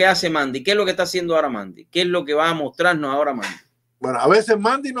 ¿qué es lo que hace Mandy? ¿Qué es lo que está haciendo ahora Mandy? ¿Qué es lo que va a mostrarnos ahora Mandy? Bueno, a veces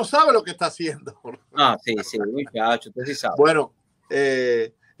Mandy no sabe lo que está haciendo. Ah, sí, muchacho, usted sí sabe. Bueno,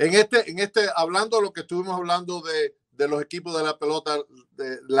 hablando de lo que estuvimos hablando de los equipos de la pelota,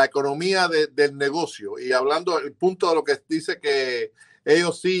 de la economía del negocio, y hablando el punto de lo que dice que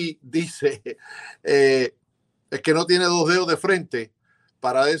ellos sí dice es que no tiene dos dedos de frente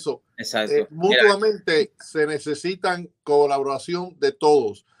para eso. Exacto. Mutuamente se necesitan colaboración de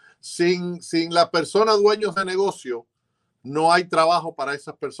todos. Sin las personas dueños de negocio, no hay trabajo para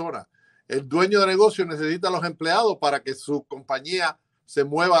esas personas. El dueño de negocio necesita a los empleados para que su compañía se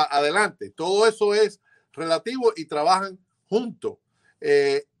mueva adelante. Todo eso es relativo y trabajan juntos.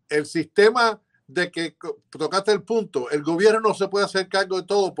 El sistema de que tocaste el punto, el gobierno no se puede hacer cargo de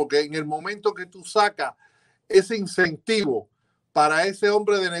todo, porque en el momento que tú sacas ese incentivo para ese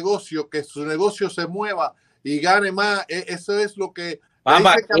hombre de negocio, que su negocio se mueva y gane más, eso es lo que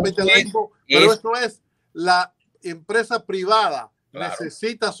dice capitalismo, pero eso es la empresa privada. Claro.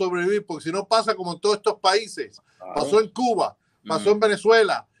 Necesita sobrevivir, porque si no pasa como en todos estos países. Claro. Pasó en Cuba, pasó en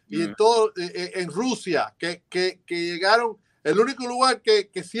Venezuela y en todo, en Rusia, que llegaron. El único lugar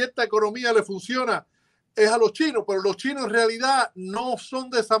que cierta economía le funciona es a los chinos, pero los chinos en realidad no son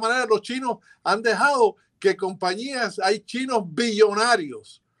de esa manera. Los chinos han dejado que compañías, hay chinos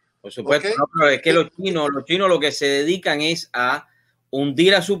billonarios. Por supuesto, ¿okay? No, pero es que los chinos lo que se dedican es a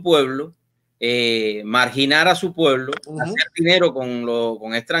hundir a su pueblo, marginar a su pueblo, hacer dinero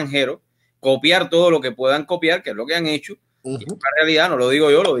con extranjeros, copiar todo lo que puedan copiar, que es lo que han hecho. Y en realidad no lo digo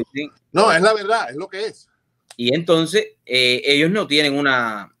yo, lo dicen. No, es la verdad, es lo que es. Y entonces ellos no tienen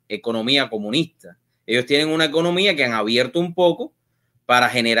una economía comunista. Ellos tienen una economía que han abierto un poco para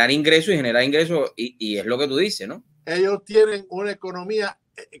generar ingresos y es lo que tú dices, ¿no? Ellos tienen una economía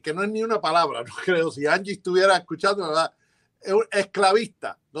que no es ni una palabra, no creo. Si Angie estuviera escuchando, ¿verdad? Es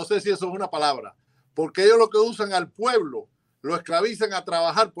esclavista. No sé si eso es una palabra. Porque ellos lo que usan al pueblo, lo esclavizan a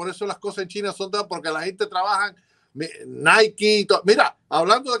trabajar. Por eso las cosas en China son todas, porque la gente trabaja Nike. Mira,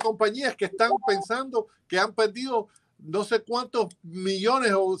 hablando de compañías que están pensando que han perdido no sé cuántos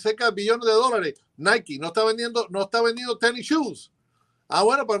millones o cerca de billones de dólares. Nike no está vendiendo tennis shoes. Ah,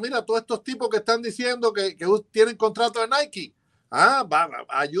 bueno, pues mira, todos estos tipos que están diciendo que tienen contrato de Nike. Ah,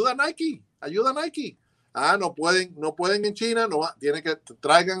 ayuda a Nike. Ah, no pueden en China, tienen que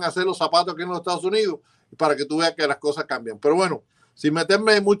traigan a hacer los zapatos aquí en los Estados Unidos para que tú veas que las cosas cambian. Pero bueno, sin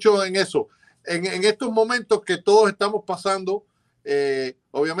meterme mucho en eso, en estos momentos que todos estamos pasando,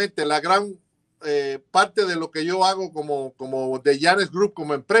 obviamente la gran parte de lo que yo hago como The Llanes Group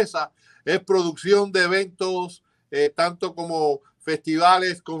como empresa es producción de eventos, tanto como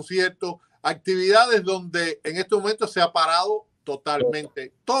festivales, conciertos, actividades donde en estos momentos se ha parado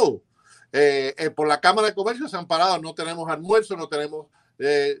totalmente todo. Por la Cámara de Comercio se han parado, no tenemos almuerzo, no tenemos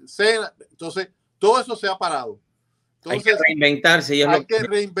cena, entonces todo eso se ha parado. Entonces, hay que reinventarse. Hay que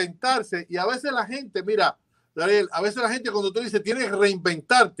reinventarse y a veces la gente, mira, Dariel, a veces la gente cuando tú dices tienes que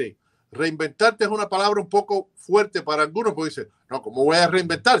reinventarte es una palabra un poco fuerte para algunos, porque dicen, no, ¿cómo voy a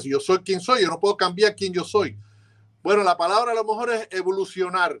reinventar? Si yo soy quien soy, yo no puedo cambiar quién yo soy. Bueno, la palabra a lo mejor es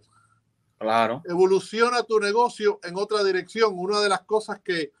evolucionar. Claro. Evoluciona tu negocio en otra dirección. Una de las cosas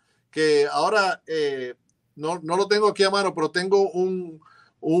que ahora no lo tengo aquí a mano, pero tengo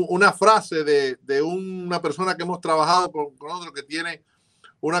una frase de una persona que hemos trabajado con nosotros que tiene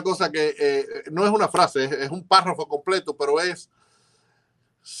una cosa que no es una frase, es un párrafo completo, pero es,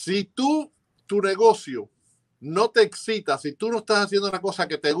 si tu negocio no te excita, si tú no estás haciendo una cosa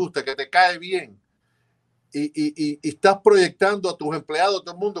que te gusta, que te cae bien, y estás proyectando a tus empleados, a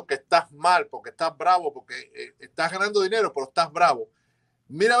todo el mundo, que estás mal, porque estás bravo, porque estás ganando dinero, pero estás bravo,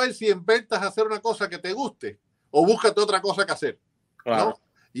 mira a ver si inventas hacer una cosa que te guste o búscate otra cosa que hacer. Claro. ¿No?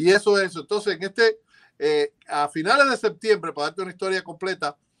 Y eso es eso. Entonces, a finales de septiembre, para darte una historia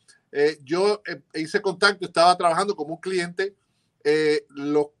completa, yo hice contacto, estaba trabajando como un cliente.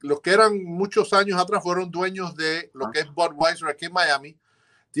 Los que eran muchos años atrás fueron dueños de lo que es Budweiser aquí en Miami.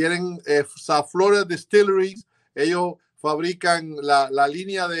 Tienen South Florida Distilleries. Ellos fabrican la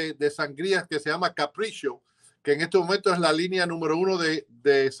línea de sangrías que se llama Capricho, que en este momento es la línea número 1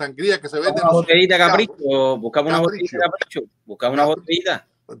 de sangría que se vende. Una botellita Capricho. Buscamos una botellita Capricho. Buscamos una botellita.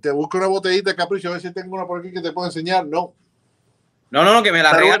 Te busco una botellita de Capricho, a ver si tengo una por aquí que te puedo enseñar. No, que me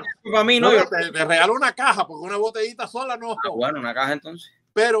la regalen para mí. No, te regalo una caja, porque una botellita sola no. Bueno, una caja entonces.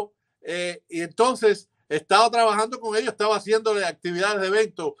 Pero, y entonces estaba trabajando con ellos, estaba haciéndole actividades de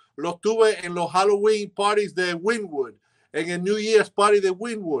evento. Los tuve en los Halloween parties de Wynwood, en el New Year's party de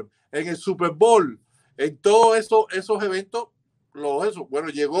Wynwood, en el Super Bowl, en todos esos eventos. Bueno,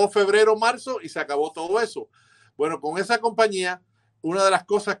 llegó febrero, marzo y se acabó todo eso. Bueno, con esa compañía, una de las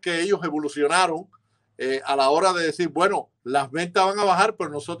cosas que ellos evolucionaron a la hora de decir, bueno, las ventas van a bajar, pero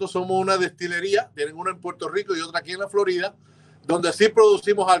nosotros somos una destilería, tienen una en Puerto Rico y otra aquí en la Florida, donde sí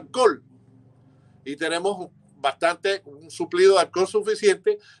producimos alcohol y tenemos un suplido de alcohol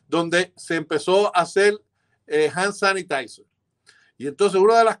suficiente, donde se empezó a hacer hand sanitizer. Y entonces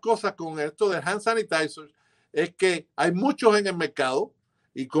una de las cosas con esto de hand sanitizer es que hay muchos en el mercado,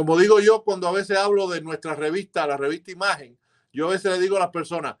 y como digo yo cuando a veces hablo de nuestra revista, la revista Imagen, yo a veces le digo a las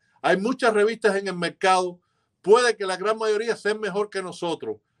personas, hay muchas revistas en el mercado, puede que la gran mayoría sean mejor que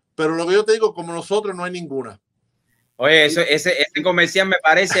nosotros, pero lo que yo te digo, como nosotros no hay ninguna. Oye, ese comercial me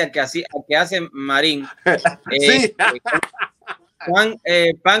parece al que hace Marín. Sí.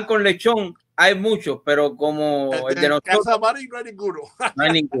 Pan con lechón hay muchos, pero como el de nosotros. Casa Marín no hay ninguno. No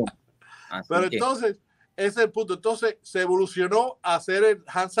hay ninguno. Pero entonces, ese es el punto. Entonces, se evolucionó a hacer el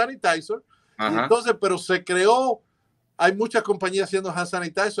hand sanitizer. Entonces, pero se creó, hay muchas compañías haciendo hand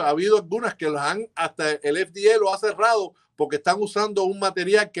sanitizer. Ha habido algunas que hasta el FDA lo ha cerrado porque están usando un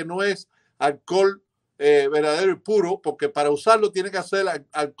material que no es alcohol verdadero y puro, porque para usarlo tiene que hacer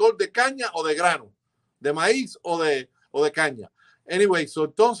alcohol de caña o de grano, de maíz o de caña. Anyway,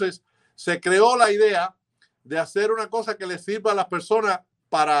 entonces se creó la idea de hacer una cosa que le sirva a las personas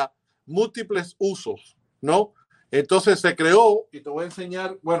para múltiples usos, ¿no? Entonces se creó, y te voy a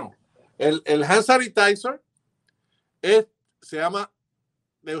enseñar, bueno, el hand sanitizer se llama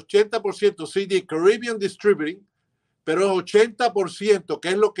de 80% CD Caribbean Distributing, pero es 80%, que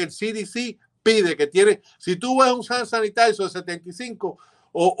es lo que el CDC pide, que tiene. Si tú ves un hand sanitizer de 75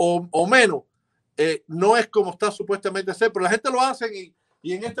 o menos, no es como está supuestamente ser, pero la gente lo hace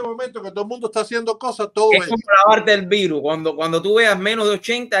y en este momento que todo el mundo está haciendo cosas, todo es como lavarte el virus. Cuando tú veas menos de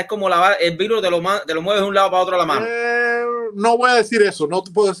 80, es como lavar el virus, te lo mueves de un lado para otro a la mano. No voy a decir eso, no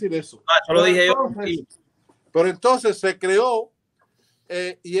te puedo decir eso. Eso lo dije yo. Pero entonces se creó,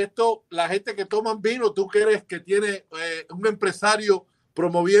 y esto, la gente que toma vino, tú que eres que tiene un empresario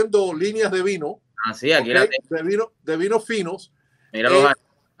promoviendo líneas de vino. Así, aquí la tengo. De vinos finos. Míralo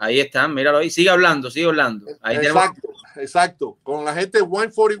ahí están, míralo ahí. Sigue hablando. Ahí exacto. Con la gente de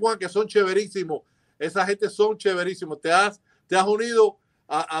Wine 41, que son chéverísimos. Esa gente son chéverísimos. Te has unido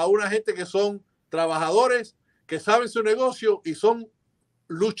a una gente que son trabajadores, que saben su negocio y son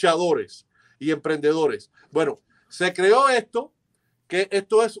luchadores y emprendedores. Bueno, se creó esto, que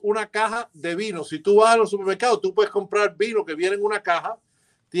esto es una caja de vino. Si tú vas a los supermercados, tú puedes comprar vino que viene en una caja.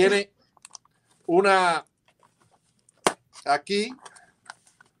 Tiene aquí,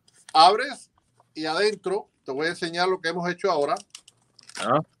 abres y adentro, te voy a enseñar lo que hemos hecho ahora.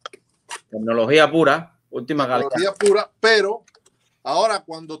 Tecnología pura, última calidad. Tecnología pura, pero ahora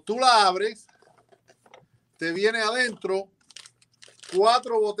cuando tú la abres, te viene adentro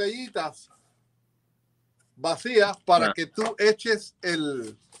 4 botellitas vacías para que tú eches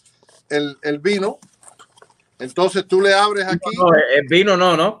el vino. Entonces tú le abres aquí. No, el vino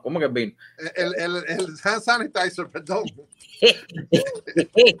no. ¿Cómo que el vino? El hand sanitizer, perdón.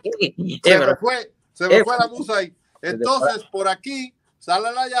 Se me fue la musa ahí. Entonces por aquí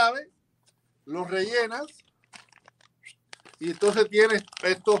sale la llave, lo rellenas y entonces tienes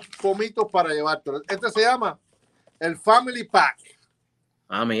estos pomitos para llevártelo. Este se llama el Family Pack.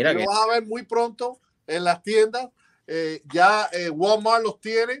 Mira. Lo vas a ver muy pronto en las tiendas. Ya Walmart los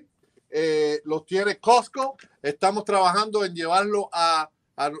tiene Costco. Estamos trabajando en llevarlo a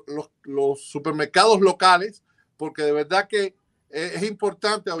a los supermercados locales, porque de verdad que es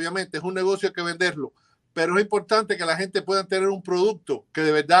importante, obviamente, es un negocio, hay que venderlo, pero es importante que la gente pueda tener un producto que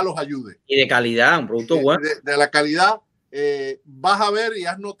de verdad los ayude. Y de calidad, un producto bueno. De la calidad, vas a ver y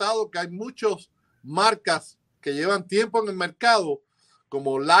has notado que hay muchas marcas que llevan tiempo en el mercado,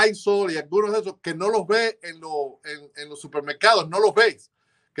 como Lysol y algunos de esos, que no los ves en los supermercados, no los ves,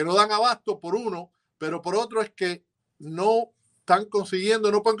 que no dan abasto por uno, pero por otro es que no están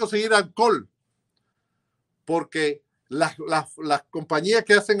consiguiendo, no pueden conseguir alcohol, porque las compañías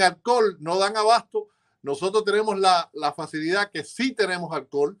que hacen alcohol no dan abasto. Nosotros tenemos la facilidad que sí tenemos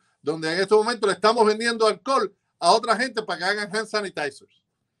alcohol, donde en este momento le estamos vendiendo alcohol a otra gente para que hagan hand sanitizers,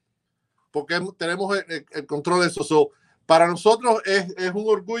 porque tenemos el control de eso. So, para nosotros es un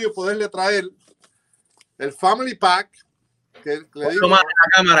orgullo poderle traer el Family Pack. Que le digo, más en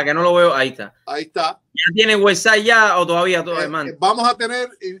la cámara, que no lo veo. Ahí está. Ahí está. ¿Ya tiene website ya o todavía? Vamos a tener,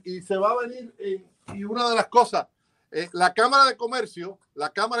 y se va a venir, y una de las cosas, la Cámara de Comercio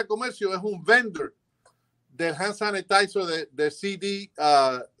es un vendor del hand sanitizer de CD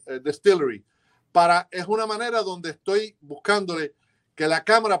Distillery. Es una manera donde estoy buscándole que la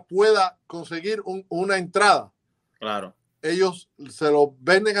Cámara pueda conseguir una entrada. Claro. Ellos se lo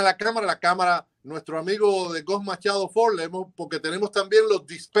venden a la Cámara, nuestro amigo de Gos Machado Ford, porque tenemos también los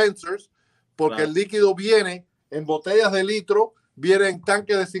dispensers, porque claro, el líquido viene en botellas de litro, viene en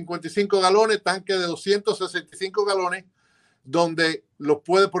tanques de 55 galones, tanques de 265 galones, donde los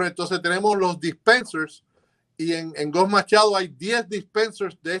puede poner. Entonces tenemos los dispensers, y en Gos Machado hay 10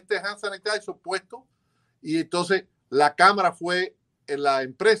 dispensers de este hand sanitizer puesto, y entonces la Cámara fue en la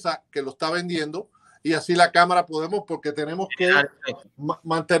empresa que lo está vendiendo, y así la Cámara podemos, porque tenemos que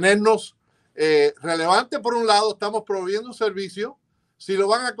mantenernos relevantes. Por un lado, estamos proveyendo un servicio. Si lo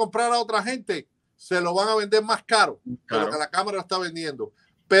van a comprar a otra gente, se lo van a vender más caro, claro, que lo que la Cámara lo está vendiendo.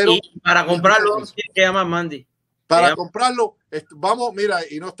 Pero y para comprarlo, ¿qué llama Mandy? Para comprarlo, vamos, mira,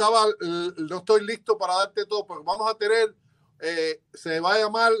 y no estoy listo para darte todo, porque vamos a tener, se va a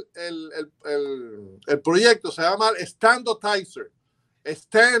llamar el proyecto, se va a llamar Standotizer,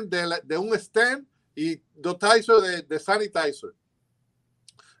 stand de un stand y dotizer de sanitizer,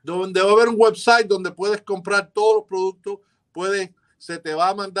 donde va a haber un website donde puedes comprar todos los productos, se te va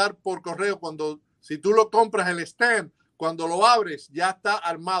a mandar por correo si tú lo compras el stand, cuando lo abres ya está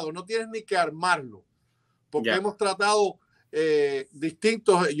armado, no tienes ni que armarlo, porque hemos tratado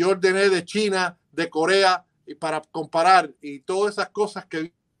distintos, yo ordené de China, de Corea, y para comparar, y todas esas cosas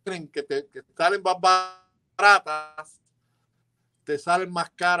que vienen, que salen más baratas, te salen más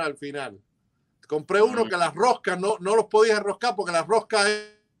caras al final. Compré uno que las roscas no los podías enroscar, porque la rosca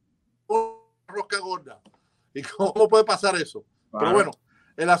es una rosca gorda. ¿Y cómo puede pasar eso? Pero bueno,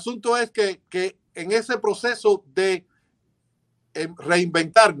 el asunto es que en ese proceso de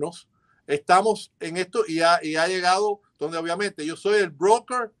reinventarnos, estamos en esto y ha llegado donde obviamente yo soy el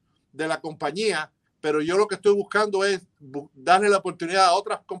broker de la compañía, pero yo lo que estoy buscando es darle la oportunidad a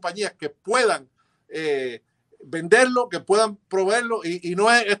otras compañías que puedan venderlo, que puedan proveerlo, y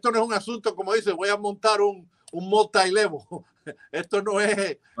esto no es un asunto como dice, voy a montar un multi-level. Esto no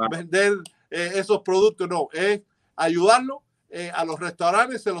es vender esos productos, no, es ayudarlo a los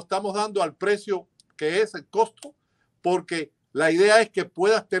restaurantes, se lo estamos dando al precio que es el costo, porque la idea es que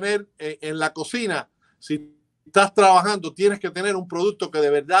puedas tener en la cocina, si estás trabajando, tienes que tener un producto que de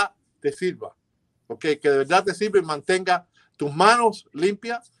verdad te sirva, ¿okay? Que de verdad te sirva y mantenga tus manos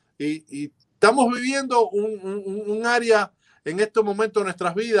limpias. Y estamos viviendo un área en estos momentos de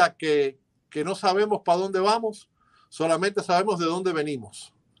nuestras vidas que no sabemos para dónde vamos, solamente sabemos de dónde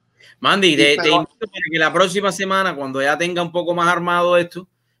venimos. Mandy, te invito para que la próxima semana, cuando ya tenga un poco más armado esto,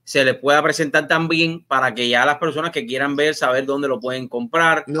 se les pueda presentar también, para que ya las personas que quieran saber dónde lo pueden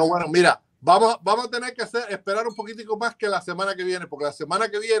comprar. No, bueno, mira, vamos a tener que esperar un poquitico más que la semana que viene, porque la semana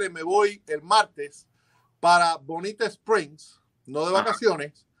que viene me voy el martes para Bonita Springs, no de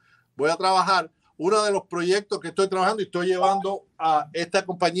vacaciones. Voy a trabajar. Uno de los proyectos que estoy trabajando y estoy llevando a esta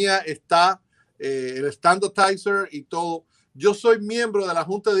compañía está el Standotizer y todo. Yo soy miembro de la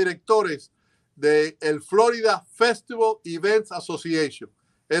junta de directores del Florida Festival Events Association.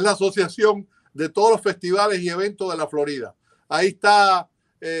 Es la asociación de todos los festivales y eventos de la Florida. Ahí está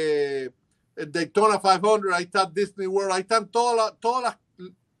el Daytona 500, ahí está Disney World, ahí están todas las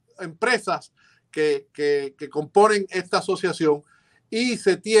empresas que componen esta asociación, y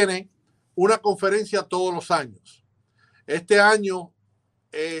se tiene una conferencia todos los años. Este año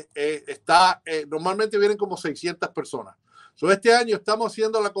normalmente vienen como 600 personas. Este año estamos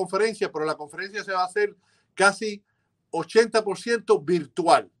haciendo la conferencia, pero la conferencia se va a hacer casi 80%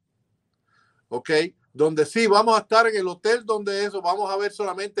 virtual. ¿Ok? donde sí, vamos a estar en el hotel donde eso, vamos a ver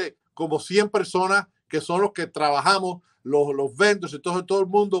solamente como 100 personas que son los que trabajamos, los vendors, entonces todo el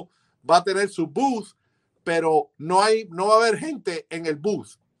mundo va a tener su booth, pero no va a haber gente en el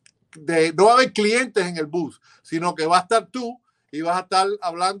booth, no va a haber clientes en el booth, sino que va a estar tú y vas a estar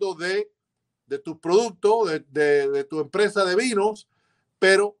hablando de tus productos, de tu empresa de vinos,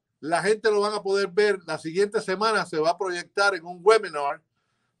 pero la gente lo van a poder ver. La siguiente semana se va a proyectar en un webinar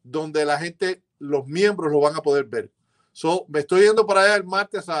donde la gente, los miembros lo van a poder ver. Me estoy yendo para allá el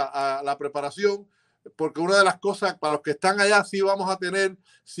martes a la preparación, porque una de las cosas, para los que están allá, sí vamos a tener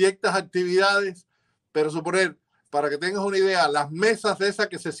ciertas actividades, pero suponer, para que tengas una idea, las mesas esas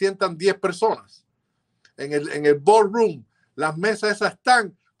que se sientan 10 personas en el ballroom, las mesas esas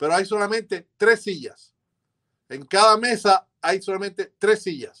están, pero hay solamente 3 sillas. En cada mesa hay solamente 3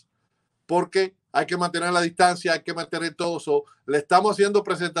 sillas, porque hay que mantener la distancia, hay que mantener todo eso. Le estamos haciendo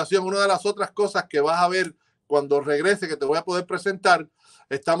presentación. Una de las otras cosas que vas a ver cuando regrese, que te voy a poder presentar,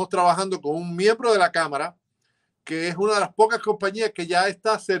 estamos trabajando con un miembro de la Cámara, que es una de las pocas compañías que ya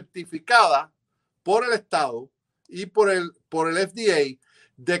está certificada por el Estado y por el FDA,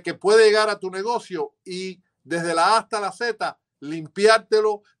 de que puede llegar a tu negocio y desde la A hasta la Z,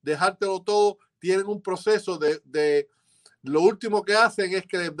 limpiártelo, dejártelo todo. Tienen un proceso de lo último que hacen es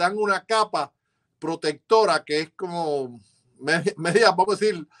que les dan una capa protectora que es como media, vamos a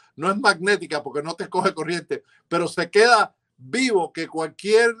decir, no es magnética porque no te coge corriente, pero se queda vivo, que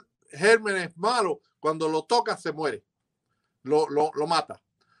cualquier germen malo, cuando lo tocas se muere, lo mata.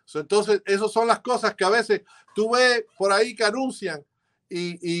 Entonces, esas son las cosas que a veces tú ves por ahí que anuncian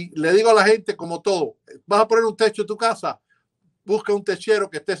y le digo a la gente, como todo, vas a poner un techo en tu casa, busca un techero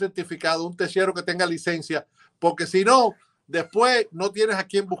que esté certificado, un techero que tenga licencia, porque si no, después no tienes a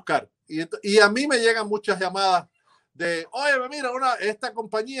quién buscar. Y a mí me llegan muchas llamadas de, oye, mira, esta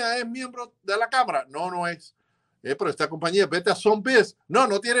compañía es miembro de la Cámara. No es. Pero esta compañía, vete a Zombies.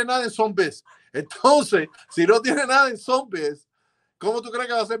 No tiene nada en Zombies. Entonces, si no tiene nada en Zombies, ¿cómo tú crees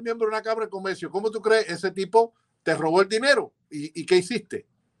que va a ser miembro de una Cámara de Comercio? ¿Cómo tú crees ese tipo te robó el dinero? ¿Y qué hiciste?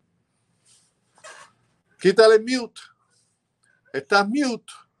 Quítale mute. Estás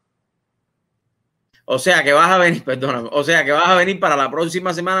mute. O sea que vas a venir, perdóname, o sea que vas a venir para la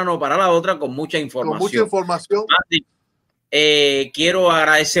próxima semana, no para la otra, con mucha información. Con mucha información. Quiero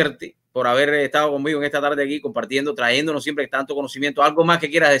agradecerte por haber estado conmigo en esta tarde aquí, compartiendo, trayéndonos siempre tanto conocimiento. ¿Algo más que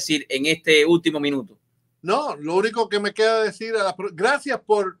quieras decir en este último minuto? No, lo único que me queda decir, gracias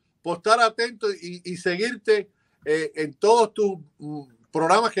por estar atento y seguirte en todos tus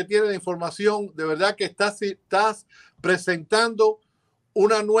programas que tienen de información. De verdad que estás presentando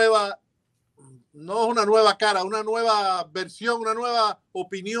una nueva, no una nueva cara, una nueva versión, una nueva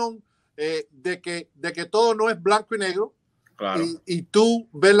opinión de que todo no es blanco y negro. Claro. Y tú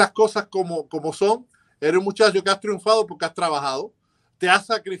ves las cosas como son. Eres un muchacho que has triunfado porque has trabajado, te has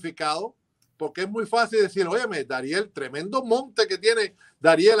sacrificado, porque es muy fácil decir, óyeme, Dariel, tremendo monte que tiene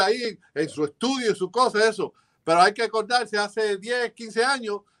Dariel ahí en su estudio, en su cosa, eso. Pero hay que acordarse, hace 10, 15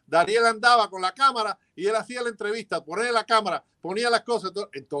 años, Dariel andaba con la cámara y él hacía la entrevista, ponía la cámara, ponía las cosas.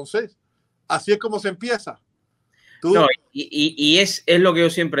 Entonces, así es como se empieza. No, y es lo que yo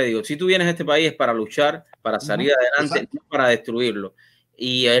siempre digo. Si tú vienes a este país es para luchar, para salir adelante, no para destruirlo.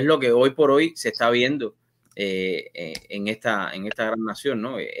 Y es lo que hoy por hoy se está viendo en esta gran nación,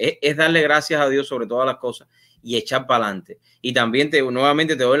 ¿no? Es darle gracias a Dios sobre todas las cosas y echar para adelante. Y también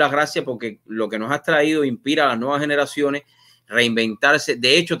nuevamente te doy las gracias porque lo que nos has traído inspira a las nuevas generaciones reinventarse.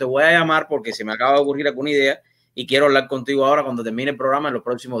 De hecho, te voy a llamar porque se me acaba de ocurrir alguna idea y quiero hablar contigo ahora cuando termine el programa en los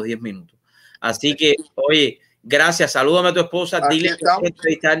próximos 10 minutos. Así que, oye, gracias. Salúdame a tu esposa. Aquí dile que voy a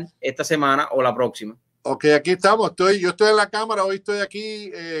entrevistar esta semana o la próxima. Ok, aquí estamos. Yo estoy en la cámara. Hoy estoy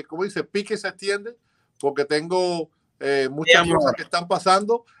aquí, como dice, pique se extiende porque tengo muchas cosas que están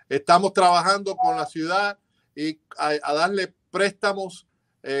pasando. Estamos trabajando con la ciudad y a darle préstamos,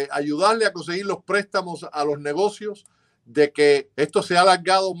 ayudarle a conseguir los préstamos a los negocios, de que esto se ha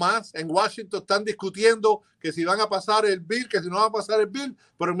alargado más. En Washington están discutiendo que si van a pasar el bill, que si no van a pasar el bill,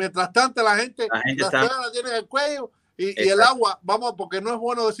 pero mientras tanto la gente la tiene en el cuello y el agua, vamos, porque no es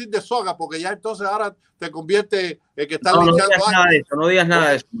bueno decir de soga, porque ya entonces ahora te convierte en que están linchando agua. No digas nada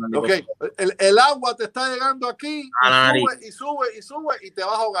de eso. Okay. El agua te está llegando aquí y sube y te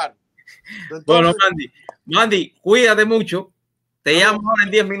vas a ahogar. Entonces, bueno, Mandy, cuídate mucho. Te llamo ahora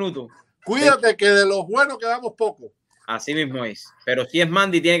en 10 minutos. Cuídate que de los buenos quedamos pocos. Así mismo es. Pero si es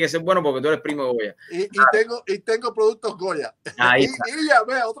Mandy, tiene que ser bueno porque tú eres primo de Goya. Y tengo productos Goya. Y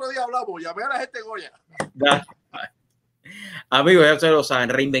llamé, otro día hablamos, llamé a la gente Goya. Amigos, ya ustedes lo saben,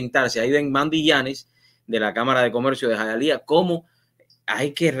 reinventarse. Ahí ven Mandy Llanes de la Cámara de Comercio de Hialeah, cómo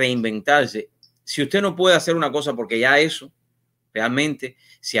hay que reinventarse. Si usted no puede hacer una cosa porque ya eso realmente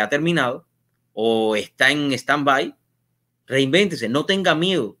se ha terminado o está en stand-by, reinvéntese, no tenga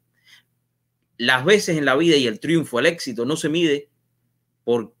miedo. Las veces en la vida y el triunfo, el éxito, no se mide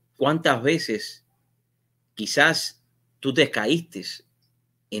por cuántas veces quizás tú te caíste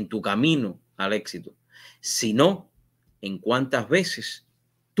en tu camino al éxito, sino en cuántas veces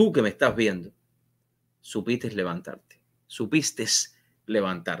tú que me estás viendo supiste levantarte.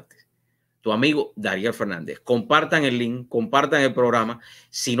 Tu amigo Dariel Fernández. Compartan el link, compartan el programa.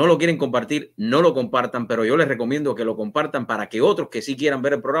 Si no lo quieren compartir, no lo compartan, pero yo les recomiendo que lo compartan para que otros que sí quieran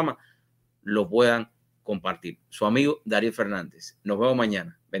ver el programa lo puedan compartir. Su amigo Dariel Fernández. Nos vemos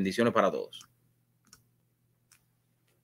mañana. Bendiciones para todos.